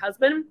kids and your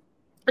husband.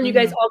 And you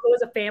guys all go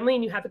as a family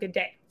and you have a good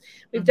day.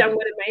 We've done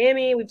one in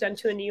Miami. We've done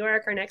 2 in New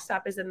York. Our next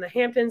stop is in the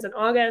Hamptons in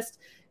August.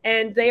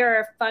 And they are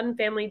a fun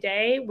family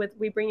day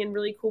we bring in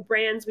really cool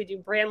brands. We do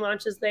brand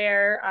launches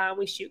there.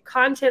 We shoot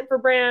content for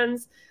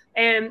brands.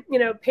 And,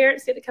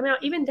 parents get to come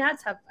out. Even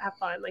dads have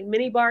fun. Like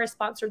Mini Bar is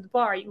sponsored the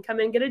bar. You can come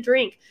in and get a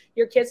drink.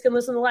 Your kids can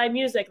listen to live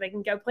music. They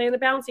can go play in the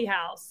bouncy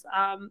house.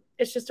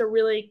 It's just a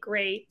really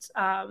great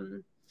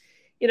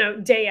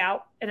day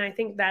out. And I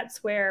think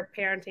that's where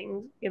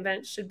parenting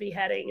events should be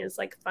heading, is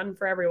like fun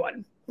for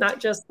everyone, not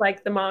just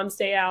like the mom's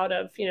day out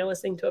of,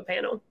 listening to a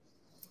panel.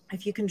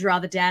 If you can draw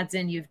the dads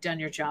in, you've done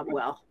your job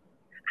well.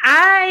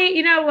 Patrice,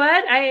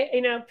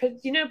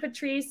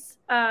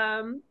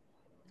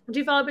 do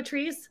you follow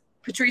Patrice?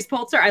 Patrice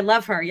Polzer. I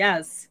love her.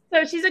 Yes.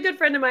 So she's a good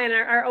friend of mine.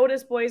 Our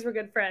oldest boys were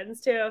good friends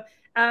too.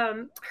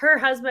 Her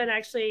husband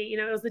actually,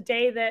 it was the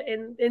day that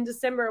in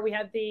December we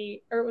had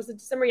in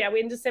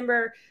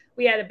December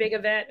we had a big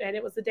event, and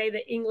it was the day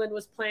that England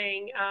was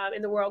playing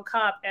in the World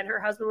Cup. And her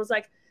husband was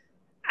like,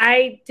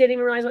 I didn't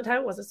even realize what time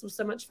it was. This was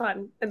so much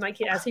fun. And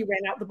like, as he ran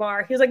out the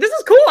bar, he was like, this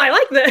is cool. I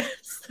like this.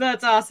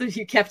 That's awesome.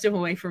 You kept him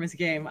away from his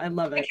game. I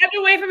love it. I kept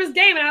him away from his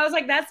game. And I was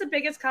like, that's the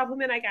biggest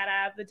compliment I got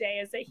out of the day,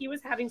 is that he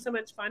was having so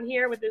much fun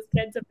here with his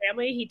kids and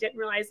family. He didn't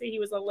realize that he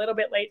was a little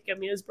bit late to go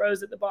meet his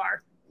bros at the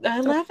bar. I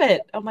love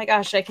it. Oh my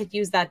gosh. I could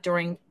use that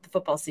during the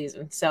football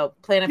season. So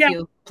plan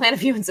a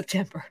few in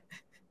September.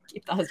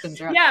 Keep the husbands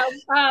around.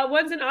 Yeah.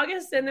 One's in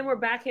August, and then we're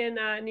back in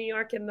New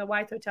York in the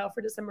Wythe Hotel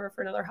for December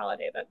for another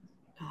holiday event.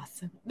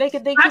 Awesome.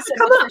 Megan, thank you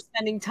so much for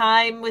spending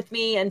time with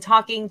me and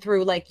talking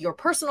through like your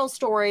personal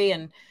story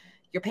and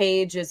your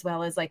page, as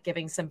well as like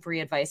giving some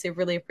free advice. I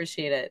really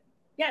appreciate it.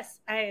 Yes,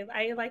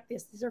 I like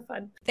this. These are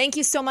fun. Thank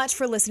you so much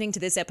for listening to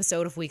this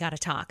episode of We Gotta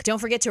Talk. Don't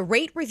forget to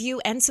rate, review,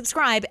 and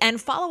subscribe,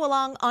 and follow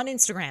along on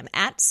Instagram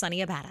at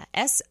Sunny Abatta,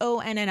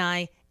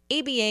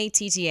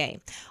 SONNIABATTA.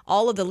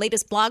 All of the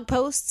latest blog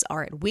posts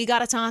are at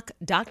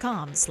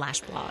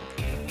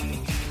wegottatalk.com/blog.